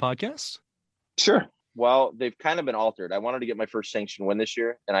on a podcast? Sure. Well, they've kind of been altered. I wanted to get my first sanction win this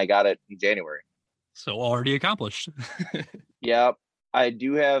year, and I got it in January. So already accomplished. Yeah, I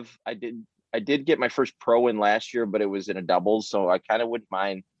did get my first pro win last year, but it was in a doubles, so I kind of wouldn't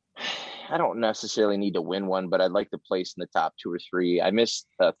mind. I don't necessarily need to win one, but I'd like to place in the top 2 or 3. I missed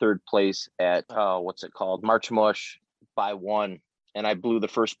third place at what's it called, March Mush by 1, and I blew the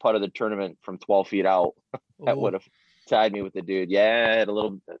first putt of the tournament from 12 feet out. That would have tied me with the dude. Yeah, I had a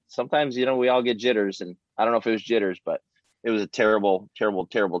little. Sometimes we all get jitters, and I don't know if it was jitters, but it was a terrible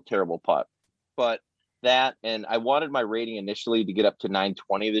putt. But that, and I wanted my rating initially to get up to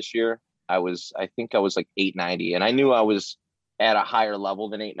 920 this year. I think I was like 890, and I knew I was at a higher level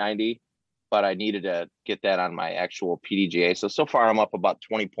than 890, but I needed to get that on my actual PDGA. So far I'm up about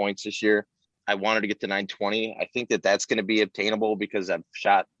 20 points this year. I wanted to get to 920. I think that's going to be obtainable because I've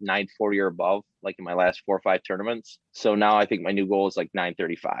shot 940 or above, like in my last 4 or 5 tournaments. So now I think my new goal is like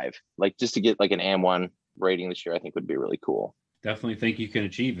 935, like just to get like an AM1 rating this year, I think would be really cool. Definitely think you can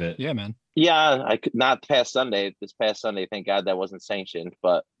achieve it. Yeah, man. Yeah, I could not past Sunday. This past Sunday, thank God that wasn't sanctioned,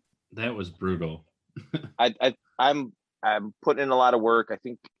 but that was brutal. I'm putting in a lot of work. I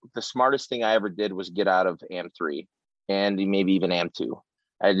think the smartest thing I ever did was get out of AM3 and maybe even AM2.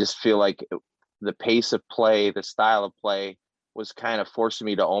 I just feel like the pace of play, the style of play was kind of forcing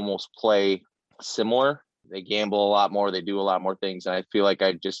me to almost play similar. They gamble a lot more. They do a lot more things. And I feel like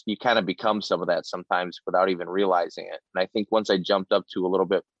you kind of become some of that sometimes without even realizing it. And I think once I jumped up to a little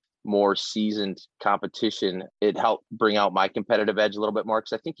bit more seasoned competition, it helped bring out my competitive edge a little bit more.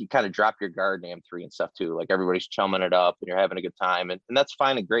 Cause I think you kind of drop your guard in AM3 and stuff too. Like everybody's chumming it up and you're having a good time. And that's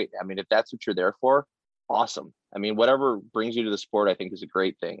fine and great. I mean, if that's what you're there for, awesome. I mean, whatever brings you to the sport, I think is a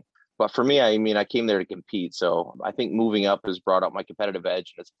great thing. But for me, I came there to compete. So I think moving up has brought out my competitive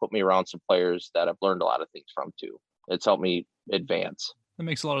edge, and it's put me around some players that I've learned a lot of things from too. It's helped me advance. That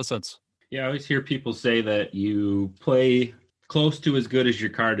makes a lot of sense. Yeah, I always hear people say that you play close to as good as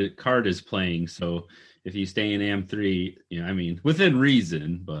your card is playing. So if you stay in AM3, I mean, within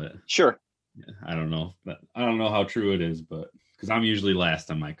reason, but sure. I don't know. I don't know how true it is, but because I'm usually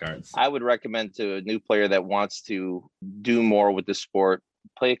last on my cards. I would recommend to a new player that wants to do more with the sport,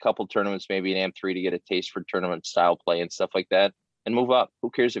 play a couple tournaments, maybe in AM3 to get a taste for tournament style play and stuff like that, and move up. Who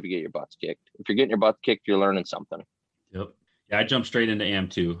cares if you get your butts kicked? If you're getting your butt kicked, you're learning something. Yep. Yeah, I jumped straight into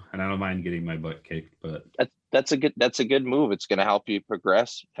AM2, and I don't mind getting my butt kicked, but that's a good move. It's going to help you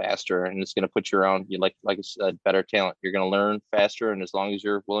progress faster, and it's going to put you around. Like I said, better talent. You're going to learn faster, and as long as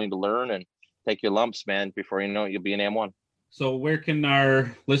you're willing to learn and take your lumps, man, before you know it, you'll be an AM1. So where can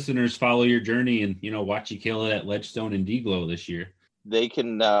our listeners follow your journey and watch you kill it at Ledgestone and D-Glow this year? They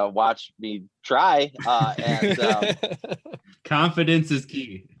can watch me try. And confidence is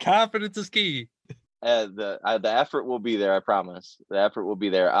key. Confidence is key. The effort will be there. I promise. The effort will be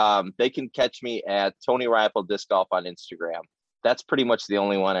there. They can catch me at Tony Riopelle Disc Golf on Instagram. That's pretty much the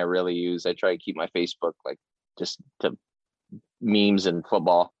only one I really use. I try to keep my Facebook like just to memes and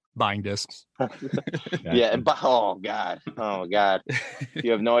football. Buying discs. Yeah. And oh God.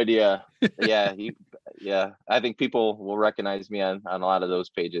 You have no idea. Yeah. I think people will recognize me on a lot of those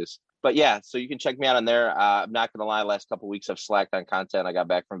pages. But yeah, so you can check me out on there. I'm not going to lie, last couple of weeks I've slacked on content. I got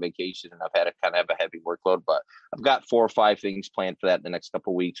back from vacation and I've had to kind of have a heavy workload, but I've got 4 or 5 things planned for that in the next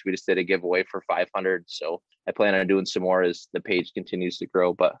couple of weeks. We just did a giveaway for 500. So I plan on doing some more as the page continues to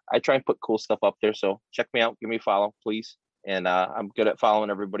grow, but I try and put cool stuff up there. So check me out, give me a follow, please. And I'm good at following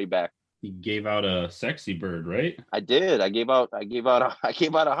everybody back. You gave out a sexy bird, right? I did. I gave out a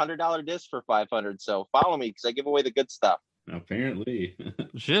 $100 disc for 500. So follow me because I give away the good stuff. Apparently.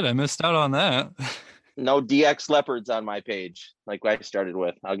 Shit, I missed out on that. No DX leopards on my page, like I started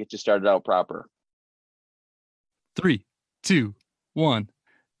with. I'll get you started out proper. 3, 2, 1.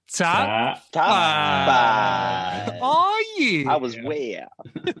 Top 5. Oh yeah. I was way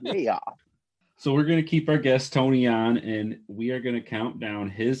off. So we're going to keep our guest Tony on, and we are going to count down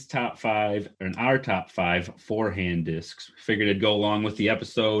his top 5 and our top 5 forehand discs. Figured it'd go along with the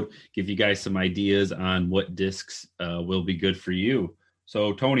episode, give you guys some ideas on what discs will be good for you.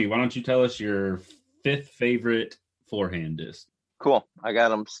 So Tony, why don't you tell us your 5th favorite forehand disc? Cool. I got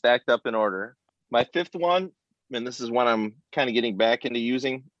them stacked up in order. My 5th one, and this is one I'm kind of getting back into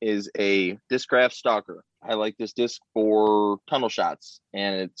using, is a Discraft Stalker. I like this disc for tunnel shots,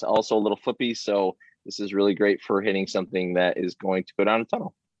 and it's also a little flippy, so this is really great for hitting something that is going to go down a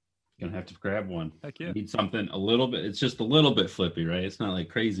tunnel. Gonna have to grab one. Heck yeah. You need something a little bit. It's just a little bit flippy, right? It's not like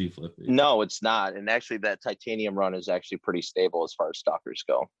crazy flippy. No, it's not. And actually, that titanium run is actually pretty stable as far as stalkers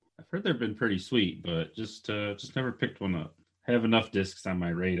go. I've heard they've been pretty sweet, but just never picked one up. I have enough discs on my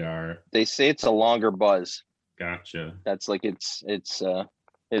radar. They say it's a longer buzz. Gotcha. That's like it's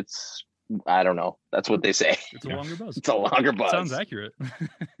I don't know. That's what they say. It's a longer buzz. It's a longer buzz. Sounds accurate.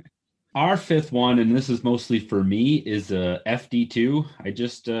 Our fifth one, and this is mostly for me, is a FD2. I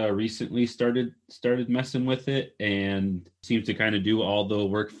just recently started messing with it, and seems to kind of do all the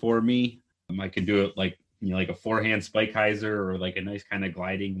work for me. I can do it like like a forehand spike hyzer or like a nice kind of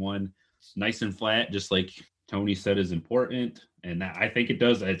gliding one. It's nice and flat, just like Tony said is important, and I think it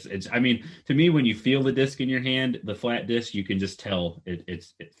does. It's. I mean, to me, when you feel the disc in your hand, the flat disc, you can just tell it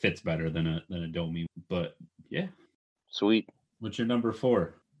fits better than a Domi. But yeah, Sweet. What's your number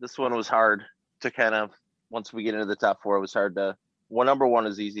 4? This one was hard to kind of, once we get into the top 4, it was hard to, well, number 1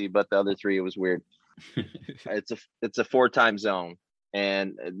 is easy, but the other 3, it was weird. It's a 4-time zone,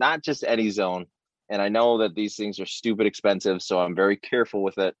 and not just any zone. And I know that these things are stupid expensive, so I'm very careful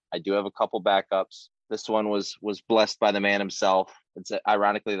with it. I do have a couple backups. This one was blessed by the man himself. It's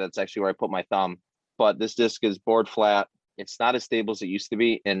ironically, that's actually where I put my thumb. But this disc is board flat. It's not as stable as it used to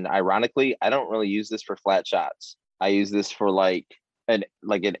be. And ironically, I don't really use this for flat shots. I use this for like an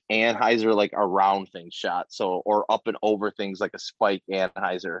Anheuser, like a round thing shot. So, or up and over things like a spike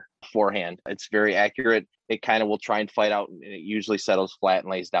Anheuser forehand. It's very accurate. It kind of will try and fight out, and it usually settles flat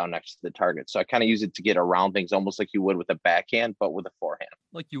and lays down next to the target. So I kind of use it to get around things, almost like you would with a backhand, but with a forehand.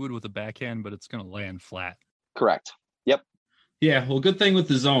 Like you would with a backhand, but it's going to land flat. Correct. Yep. Yeah, well, good thing with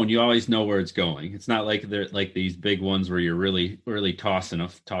the zone, you always know where it's going. It's not like they're like these big ones where you're really tossing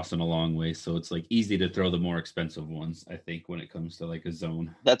a long way. So it's like easy to throw the more expensive ones, I think, when it comes to like a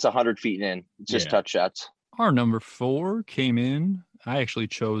zone. That's 100 feet in. It's just touch shots. Our number 4 came in. I actually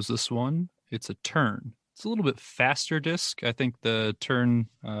chose this one. It's a turn. It's a little bit faster disc. I think the turn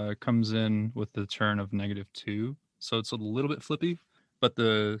comes in with the turn of -2. So it's a little bit flippy, but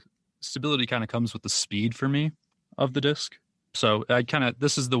the stability kind of comes with the speed for me of the disc. So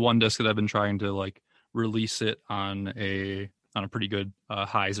this is the one disc that I've been trying to like release it on a pretty good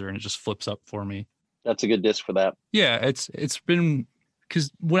hyzer, and it just flips up for me. That's a good disc for that. Yeah, it's been,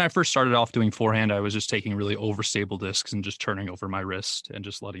 because when I first started off doing forehand, I was just taking really overstable discs and just turning over my wrist and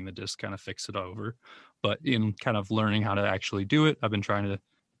just letting the disc kind of fix it over. But in kind of learning how to actually do it, I've been trying to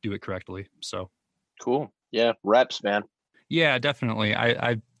do it correctly. So cool. Yeah, reps, man. Yeah, definitely.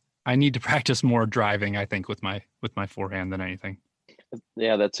 I need to practice more driving, I think, with my forehand than anything.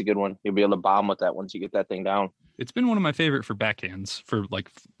 Yeah, that's a good one. You'll be able to bomb with that once you get that thing down. It's been one of my favorite for backhands, for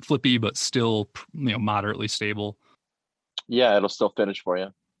like flippy but still, moderately stable. Yeah, it'll still finish for you.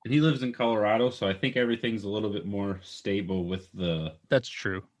 And he lives in Colorado, so I think everything's a little bit more stable with the... That's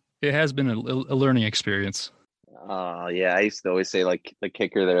true. It has been a learning experience. Yeah, I used to always say, like, the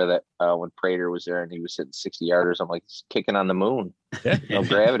kicker there that when Prater was there and he was hitting 60-yarders, I'm like, he's kicking on the moon. Yeah. No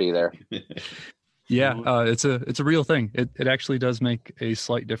gravity there. Yeah, it's a real thing. It actually does make a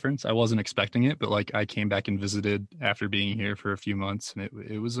slight difference. I wasn't expecting it, but like I came back and visited after being here for a few months, and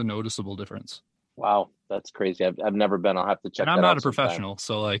it was a noticeable difference. Wow, that's crazy. I've never been. I'll have to check. And I'm not a professional,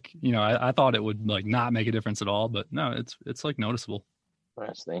 so like I thought it would like not make a difference at all, but no, it's like noticeable.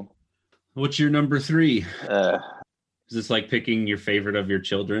 Interesting. What's your number 3? Is this like picking your favorite of your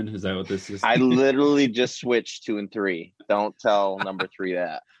children? Is that what this is? I literally just switched 2 and 3. Don't tell number 3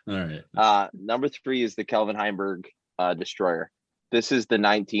 that. All right. Number 3 is the Kelvin Heimberg Destroyer. This is the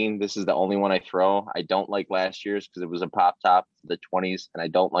 19. This is the only one I throw. I don't like last year's because it was a pop top, the 20s, and I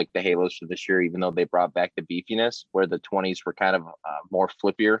don't like the Halos for this year, even though they brought back the beefiness where the 20s were kind of more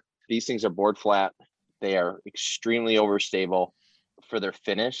flippier. These things are board flat. They are extremely overstable for their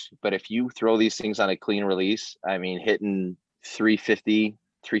finish, but if you throw these things on a clean release, I mean, hitting 350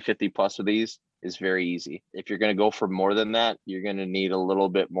 plus of these is very easy. If you're going to go for more than that, you're going to need a little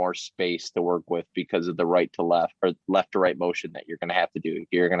bit more space to work with because of the right to left or left to right motion that you're going to have to do.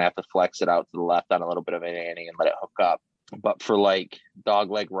 You're going to have to flex it out to the left on a little bit of an ante and let it hook up. But for like dog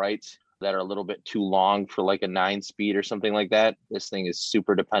leg rights that are a little bit too long for like a 9-speed or something like that, this thing is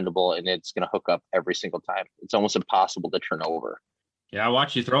super dependable and it's going to hook up every single time. It's almost impossible to turn over. Yeah, I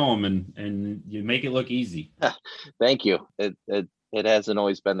watch you throw them, and you make it look easy. Thank you. It hasn't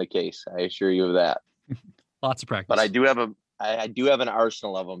always been the case. I assure you of that. Lots of practice. But I do have an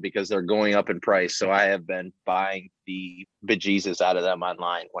arsenal of them because they're going up in price. So I have been buying the bejesus out of them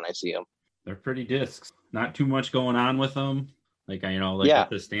online when I see them. They're pretty discs. Not too much going on with them. Like with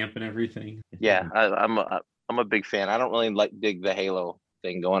the stamp and everything. Yeah, I'm a big fan. I don't really dig the Halo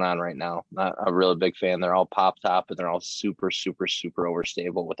thing going on right now. Not a really big fan. They're all pop top and they're all super, super, super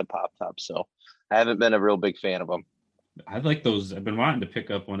overstable with the pop top. So I haven't been a real big fan of them. I like those. I've been wanting to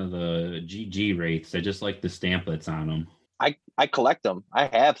pick up one of the GG rates. I just like the stamplets on them. I collect them. I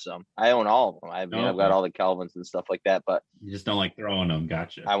have some. I own all of them. I mean, I've got Okay. all the Kelvins and stuff like that, but You just don't like throwing them.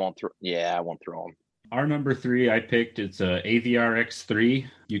 Gotcha. I won't throw them. Our number 3 I picked, it's a AVR X3.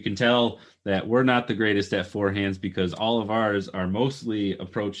 You can tell that we're not the greatest at forehands because all of ours are mostly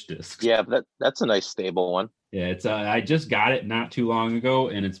approach discs. Yeah, that's a nice stable one. Yeah, it's I just got it not too long ago,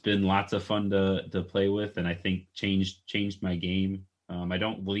 and it's been lots of fun to play with, and I think changed my game. I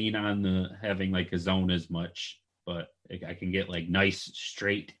don't lean on the having like a zone as much, but I can get like nice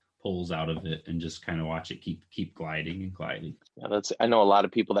straight pulls out of it and just kind of watch it keep gliding and gliding. Yeah, I know a lot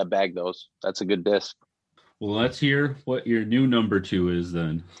of people that bag those. That's a good disc. Well, let's hear what your new number 2 is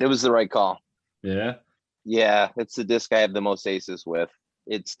then. It was the right call. Yeah. Yeah, it's the disc I have the most aces with.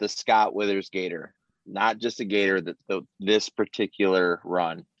 It's the Scott Withers Gator. Not just a Gator, this particular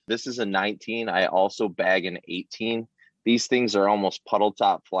run. This is a 19. I also bag an 18. These things are almost puddle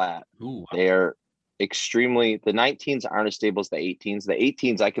top flat. Ooh. They are extremely, the 19s aren't as stable as the 18s. The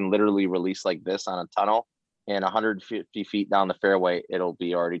 18s I can literally release like this on a tunnel, and 150 feet down the fairway, it'll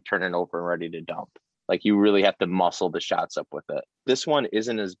be already turning over and ready to dump. Like, you really have to muscle the shots up with it. This one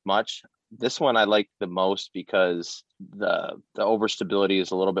isn't as much. This one I like the most because the overstability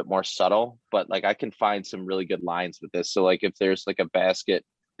is a little bit more subtle, but like I can find some really good lines with this. So like if there's like a basket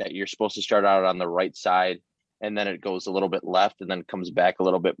that you're supposed to start out on the right side and then it goes a little bit left and then comes back a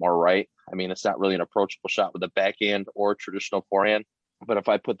little bit more right. I mean, it's not really an approachable shot with a backhand or traditional forehand, but if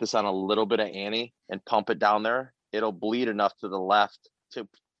I put this on a little bit of ante and pump it down there, it'll bleed enough to the left to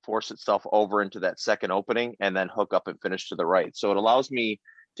force itself over into that second opening and then hook up and finish to the right. So it allows me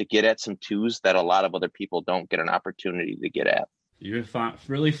to get at some twos that a lot of other people don't get an opportunity to get at. You've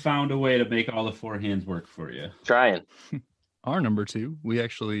really found a way to make all the forehands work for you. Trying. Our number 2, we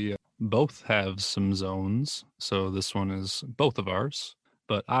actually both have some zones. So this one is both of ours.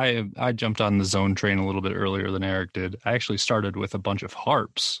 But I jumped on the zone train a little bit earlier than Eric did. I actually started with a bunch of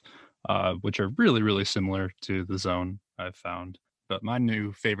harps, which are really, really similar to the zone I've found. But my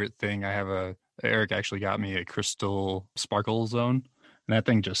new favorite thing, Eric actually got me a crystal sparkle zone. And that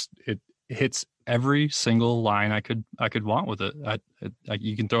thing it hits every single line I could want with it.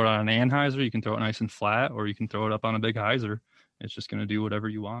 You can throw it on an anhyzer, you can throw it nice and flat, or you can throw it up on a big hyzer. It's just going to do whatever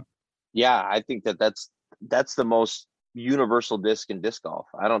you want. Yeah, I think that's the most universal disc in disc golf.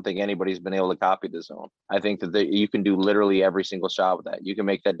 I don't think anybody's been able to copy the zone. I think that you can do literally every single shot with that. You can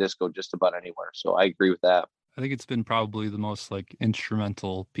make that disc go just about anywhere. So I agree with that. I think it's been probably the most like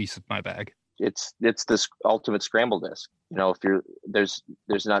instrumental piece of my bag. It's this ultimate scramble disc. You know, if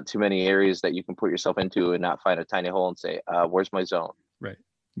there's not too many areas that you can put yourself into and not find a tiny hole and say, where's my zone? Right.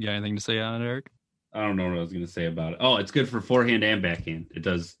 You got anything to say on it, Eric? I don't know what I was going to say about it. Oh, it's good for forehand and backhand. It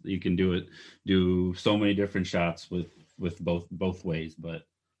does. You can do so many different shots with both ways, but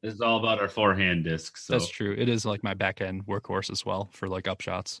this is all about our forehand discs. So. That's true. It is like my backhand workhorse as well for like up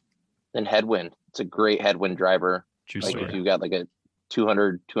shots. And headwind. It's a great headwind driver. True like story. If you've got like a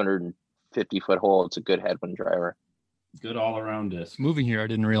 250 foot hole, it's a good headwind driver. Good all around disc. Moving here, I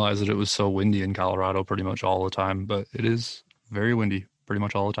didn't realize that it was so windy in Colorado pretty much all the time, but it is very windy pretty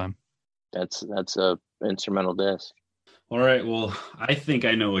much all the time. That's a instrumental disc. All right. Well, I think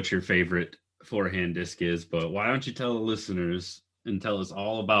I know what your favorite forehand disc is, but why don't you tell the listeners and tell us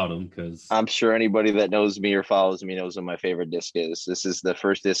all about them? Because I'm sure anybody that knows me or follows me knows what my favorite disc is. This is the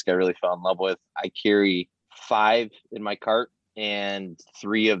first disc I really fell in love with. I carry 5 in my cart and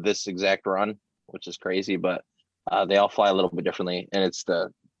 3 of this exact run, which is crazy, but they all fly a little bit differently. And it's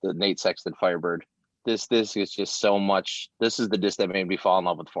the Nate Sexton Firebird. This disc is just so much. This is the disc that made me fall in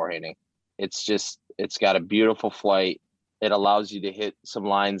love with forehanding. It's got a beautiful flight. It allows you to hit some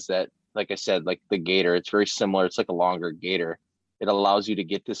lines that, like I said, like the Gator, it's very similar. It's like a longer Gator. It allows you to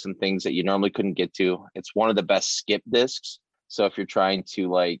get to some things that you normally couldn't get to. It's one of the best skip discs. So if you're trying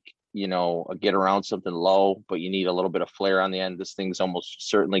to get around something low, but you need a little bit of flair on the end, this thing's almost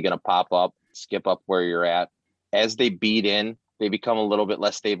certainly going to pop up, skip up where you're at. As they beat in, they become a little bit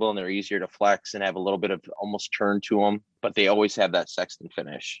less stable and they're easier to flex and have a little bit of almost turn to them, but they always have that Sexton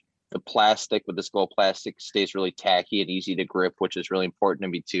finish. The plastic with this gold plastic stays really tacky and easy to grip, which is really important to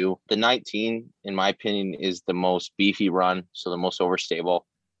me too. The 19, in my opinion, is the most beefy run, so the most overstable.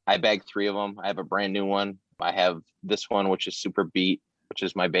 I bagged 3 of them. I have a brand new one. I have this one, which is super beat, which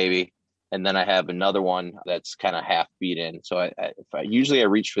is my baby. And then I have another one that's kind of half beat in. So usually I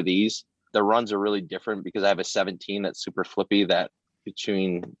reach for these. The runs are really different because I have a 17 that's super flippy that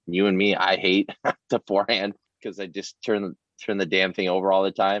between you and me, I hate the forehand because I just turn turn the damn thing over all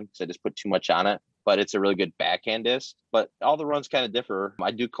the time because I just put too much on it. But it's a really good backhand disc. But all the runs kind of differ.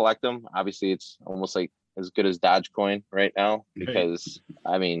 I do collect them. Obviously, it's almost like as good as Dogecoin right now because,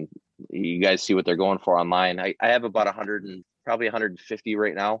 I mean, you guys see what they're going for online. I have about 100 and probably 150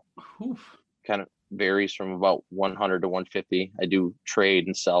 right now. Oof. Kind of varies from about 100 to 150. I do trade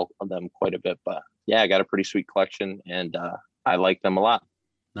and sell them quite a bit. But yeah, I got a pretty sweet collection and I like them a lot.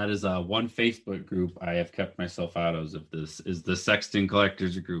 That is one Facebook group I have kept myself out of this is the Sexton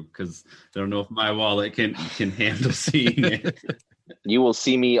Collectors group because I don't know if my wallet can handle seeing it. You will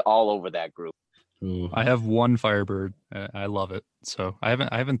see me all over that group. Ooh. I have one Firebird. I love it. So I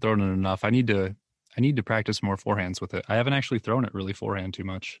haven't thrown it enough. I need to practice more forehands with it. I haven't actually thrown it really forehand too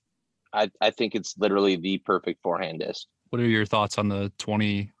much. I think it's literally the perfect forehand disc. What are your thoughts on the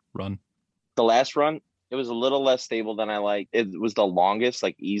 20 run? The last run, it was a little less stable than I liked. It was the longest,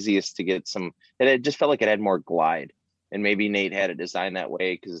 like easiest to get some. It just felt like it had more glide. And maybe Nate had it designed that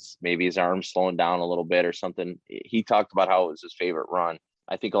way because maybe his arm's slowing down a little bit or something. He talked about how it was his favorite run.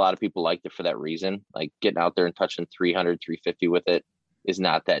 I think a lot of people liked it for that reason. Like getting out there and touching 300, 350 with it is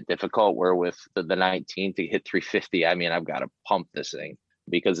not that difficult. Where with the 19 to hit 350, I mean, I've got to pump this thing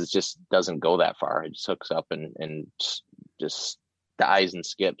because it just doesn't go that far. It just hooks up and just dies and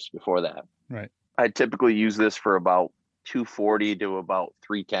skips before that. Right. I typically use this for about 240 to about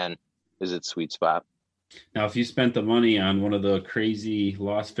 310 is its sweet spot. Now, if you spent the money on one of the crazy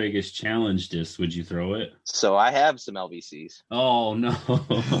Las Vegas challenge discs, would you throw it? So I have some LVCs. Oh, no.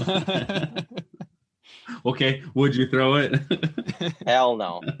 Okay, would you throw it? Hell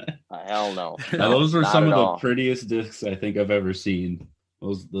no. Hell no. Now, those were Not some at of the all. prettiest discs I think I've ever seen.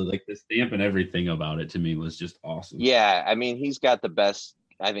 Like the stamp and everything about it to me was just awesome. Yeah, I mean, he's got the best,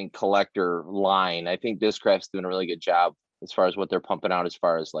 I think, collector line. I think Discraft's doing a really good job as far as what they're pumping out as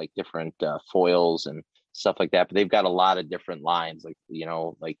far as like different foils and stuff like that. But they've got a lot of different lines, like, you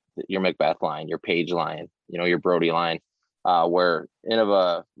know, like your Macbeth line, your Page line, you know, your Brody line, where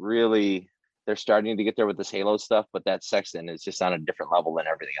Innova really, they're starting to get there with this Halo stuff, but that Sexton is just on a different level than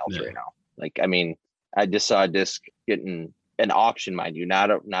everything else right now. Like, I mean, I just saw a disc getting an auction, mind you,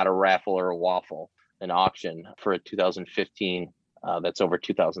 not a raffle or a waffle, an auction for a 2015. That's over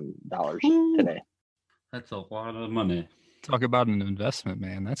 $2,000 today. That's a lot of money. Talk about an investment,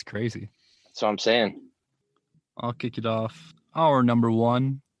 man. That's crazy. That's what I'm saying. I'll kick it off. Our number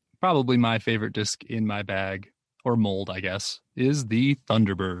one, probably my favorite disc in my bag, or mold, I guess, is the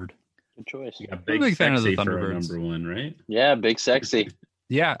Thunderbird. Good choice. You got I'm a big fan of the Thunderbirds. Number one, right? Yeah, big sexy.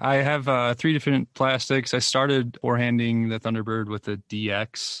 Yeah, I have 3 different plastics. I started forehanding the Thunderbird with a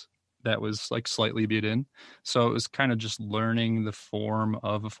DX that was like slightly beat in. So it was kind of just learning the form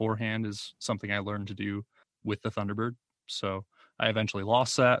of a forehand is something I learned to do with the Thunderbird. So I eventually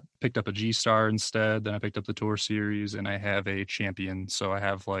lost that, picked up a G-Star instead. Then I picked up the Tour Series and I have a Champion. So I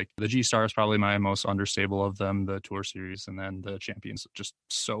have like the G-Star is probably my most understable of them, the Tour Series, and then the Champion's just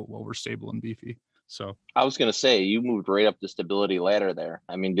so overstable and beefy. So I was going to say, you moved right up the stability ladder there.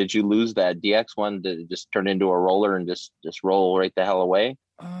 I mean, did you lose that DX one? Did it just turn into a roller and just roll right the hell away?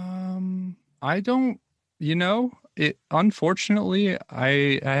 I don't, it, unfortunately,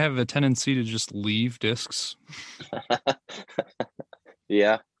 I have a tendency to just leave discs.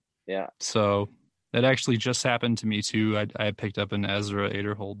 Yeah. So that actually just happened to me too. I picked up an Ezra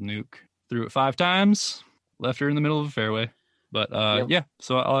Aderhold nuke, threw it 5 times, left her in the middle of a fairway. But yeah,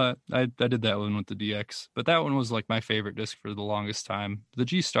 so I did that one with the DX. But that one was like my favorite disc for the longest time. The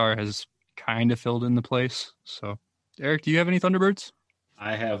G-Star has kind of filled in the place. So, Eric, do you have any Thunderbirds?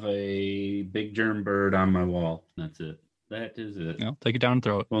 I have a big germ bird on my wall. That's it. That is it. No, take it down and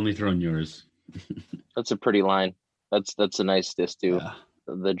throw it. Only throwing yours. That's a pretty line. That's a nice disc too. Yeah.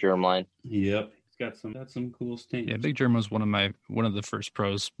 The germ line. Yep. It's got some cool stamps. Yeah, Big Germ was one of the first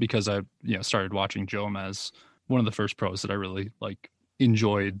pros because I started watching Joe as one of the first pros that I really like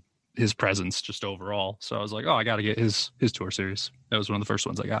enjoyed his presence just overall. So I was like, oh, I got to get his Tour Series. That was one of the first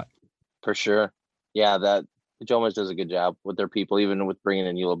ones I got. For sure. Yeah, that Jomas does a good job with their people, even with bringing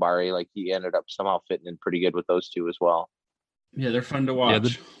in Ulibarri. Like he ended up somehow fitting in pretty good with those two as well. Yeah, they're fun to watch. Yeah,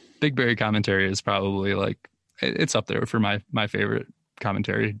 the Big Berry commentary is probably like it's up there for my favorite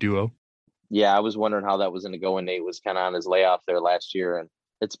commentary duo. Yeah, I was wondering how that was going to go when Nate was kind of on his layoff there last year, and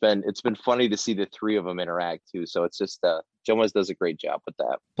it's been funny to see the three of them interact too. So it's just Jomas does a great job with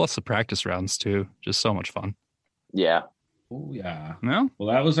that. Plus the practice rounds too, just so much fun. Yeah. Oh yeah. No? Well,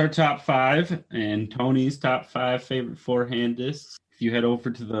 that was our top 5 and Tony's top 5 favorite forehand discs. If you head over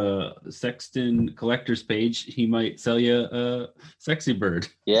to the Sexton collectors page, he might sell you a sexy bird.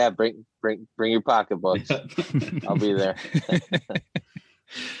 Yeah, bring your pocketbooks. I'll be there.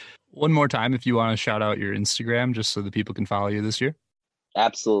 One more time, if you want to shout out your Instagram, just so that people can follow you this year.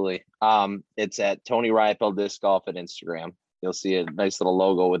 Absolutely. It's at Tony Riopelle Disc Golf at Instagram. You'll see a nice little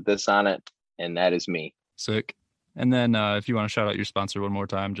logo with this on it, and that is me. Sick. And then if you want to shout out your sponsor one more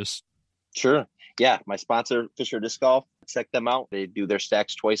time, just... Sure. Yeah, my sponsor, Fisher Disc Golf. Check them out. They do their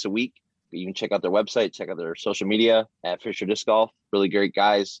stacks twice a week. You can check out their website, check out their social media at Fisher Disc Golf. Really great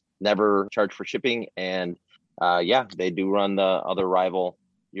guys. Never charge for shipping. And they do run the other rival,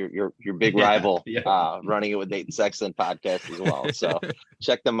 your big rival, running it with Dayton Sexton podcast as well. So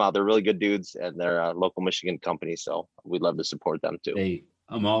check them out. They're really good dudes, and they're a local Michigan company. So we'd love to support them too. Hey,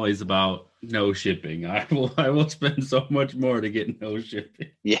 I'm always about no shipping. I will spend so much more to get no shipping.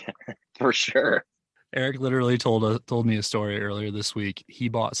 Yeah, for sure. Eric literally told me a story earlier this week. He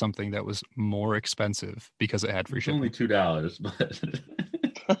bought something that was more expensive because it had free shipping. Only $2,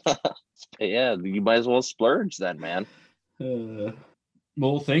 but yeah, you might as well splurge then, man.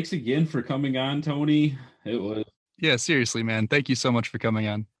 Well, thanks again for coming on, Tony. Yeah, seriously, man. Thank you so much for coming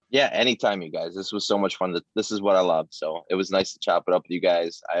on. Yeah, anytime, you guys. This was so much fun. This is what I love. So it was nice to chop it up with you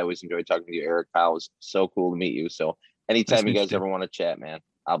guys. I always enjoy talking to you, Eric. Kyle, it was so cool to meet you. So anytime you guys ever want to chat, man,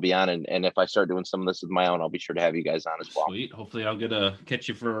 I'll be on. And if I start doing some of this with my own, I'll be sure to have you guys on as well. Sweet. Hopefully I'll get to catch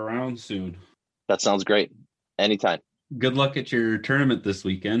you for a round soon. That sounds great. Anytime. Good luck at your tournament this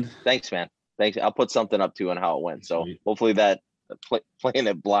weekend. Thanks, man. Thanks. I'll put something up too on how it went. So hopefully that playing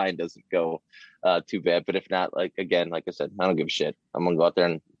it blind doesn't go too bad. But if not, like I said, I don't give a shit. I'm going to go out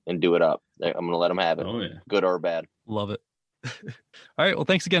there and do it up. I'm going to let them have it. Oh, yeah. Good or bad. Love it. All right. Well,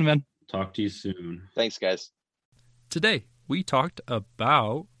 thanks again, man. Talk to you soon. Thanks, guys. Today, we talked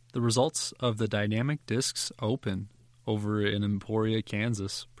about the results of the Dynamic Discs Open over in Emporia,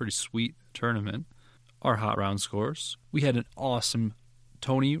 Kansas. Pretty sweet tournament. Our hot round scores. We had an awesome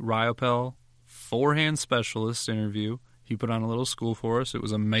Tony Riopelle forehand specialist interview. He put on a little school for us. It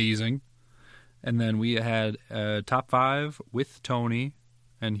was amazing. And then we had a top 5 with Tony,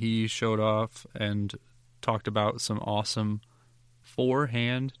 and he showed off and talked about some awesome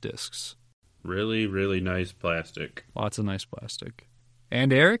forehand discs. Really, really nice plastic. Lots of nice plastic.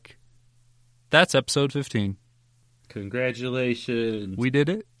 And Eric, that's episode 15. Congratulations. We did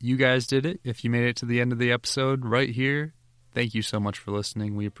it. You guys did it. If you made it to the end of the episode right here, thank you so much for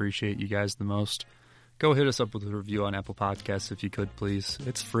listening. We appreciate you guys the most. Go hit us up with a review on Apple Podcasts if you could, please.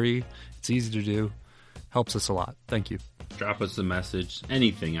 It's free. It's easy to do. Helps us a lot. Thank you. Drop us a message.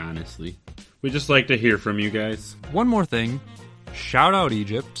 Anything, honestly. We just like to hear from you guys. One more thing. Shout out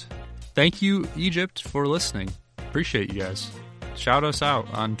Egypt. Thank you, Egypt, for listening. Appreciate you guys. Shout us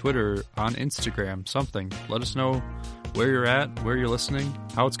out on Twitter, on Instagram, something. Let us know where you're at, where you're listening,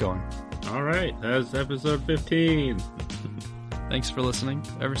 how it's going. All right. That's episode 15. Thanks for listening.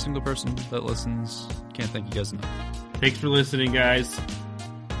 Every single person that listens, can't thank you guys enough. Thanks for listening, guys.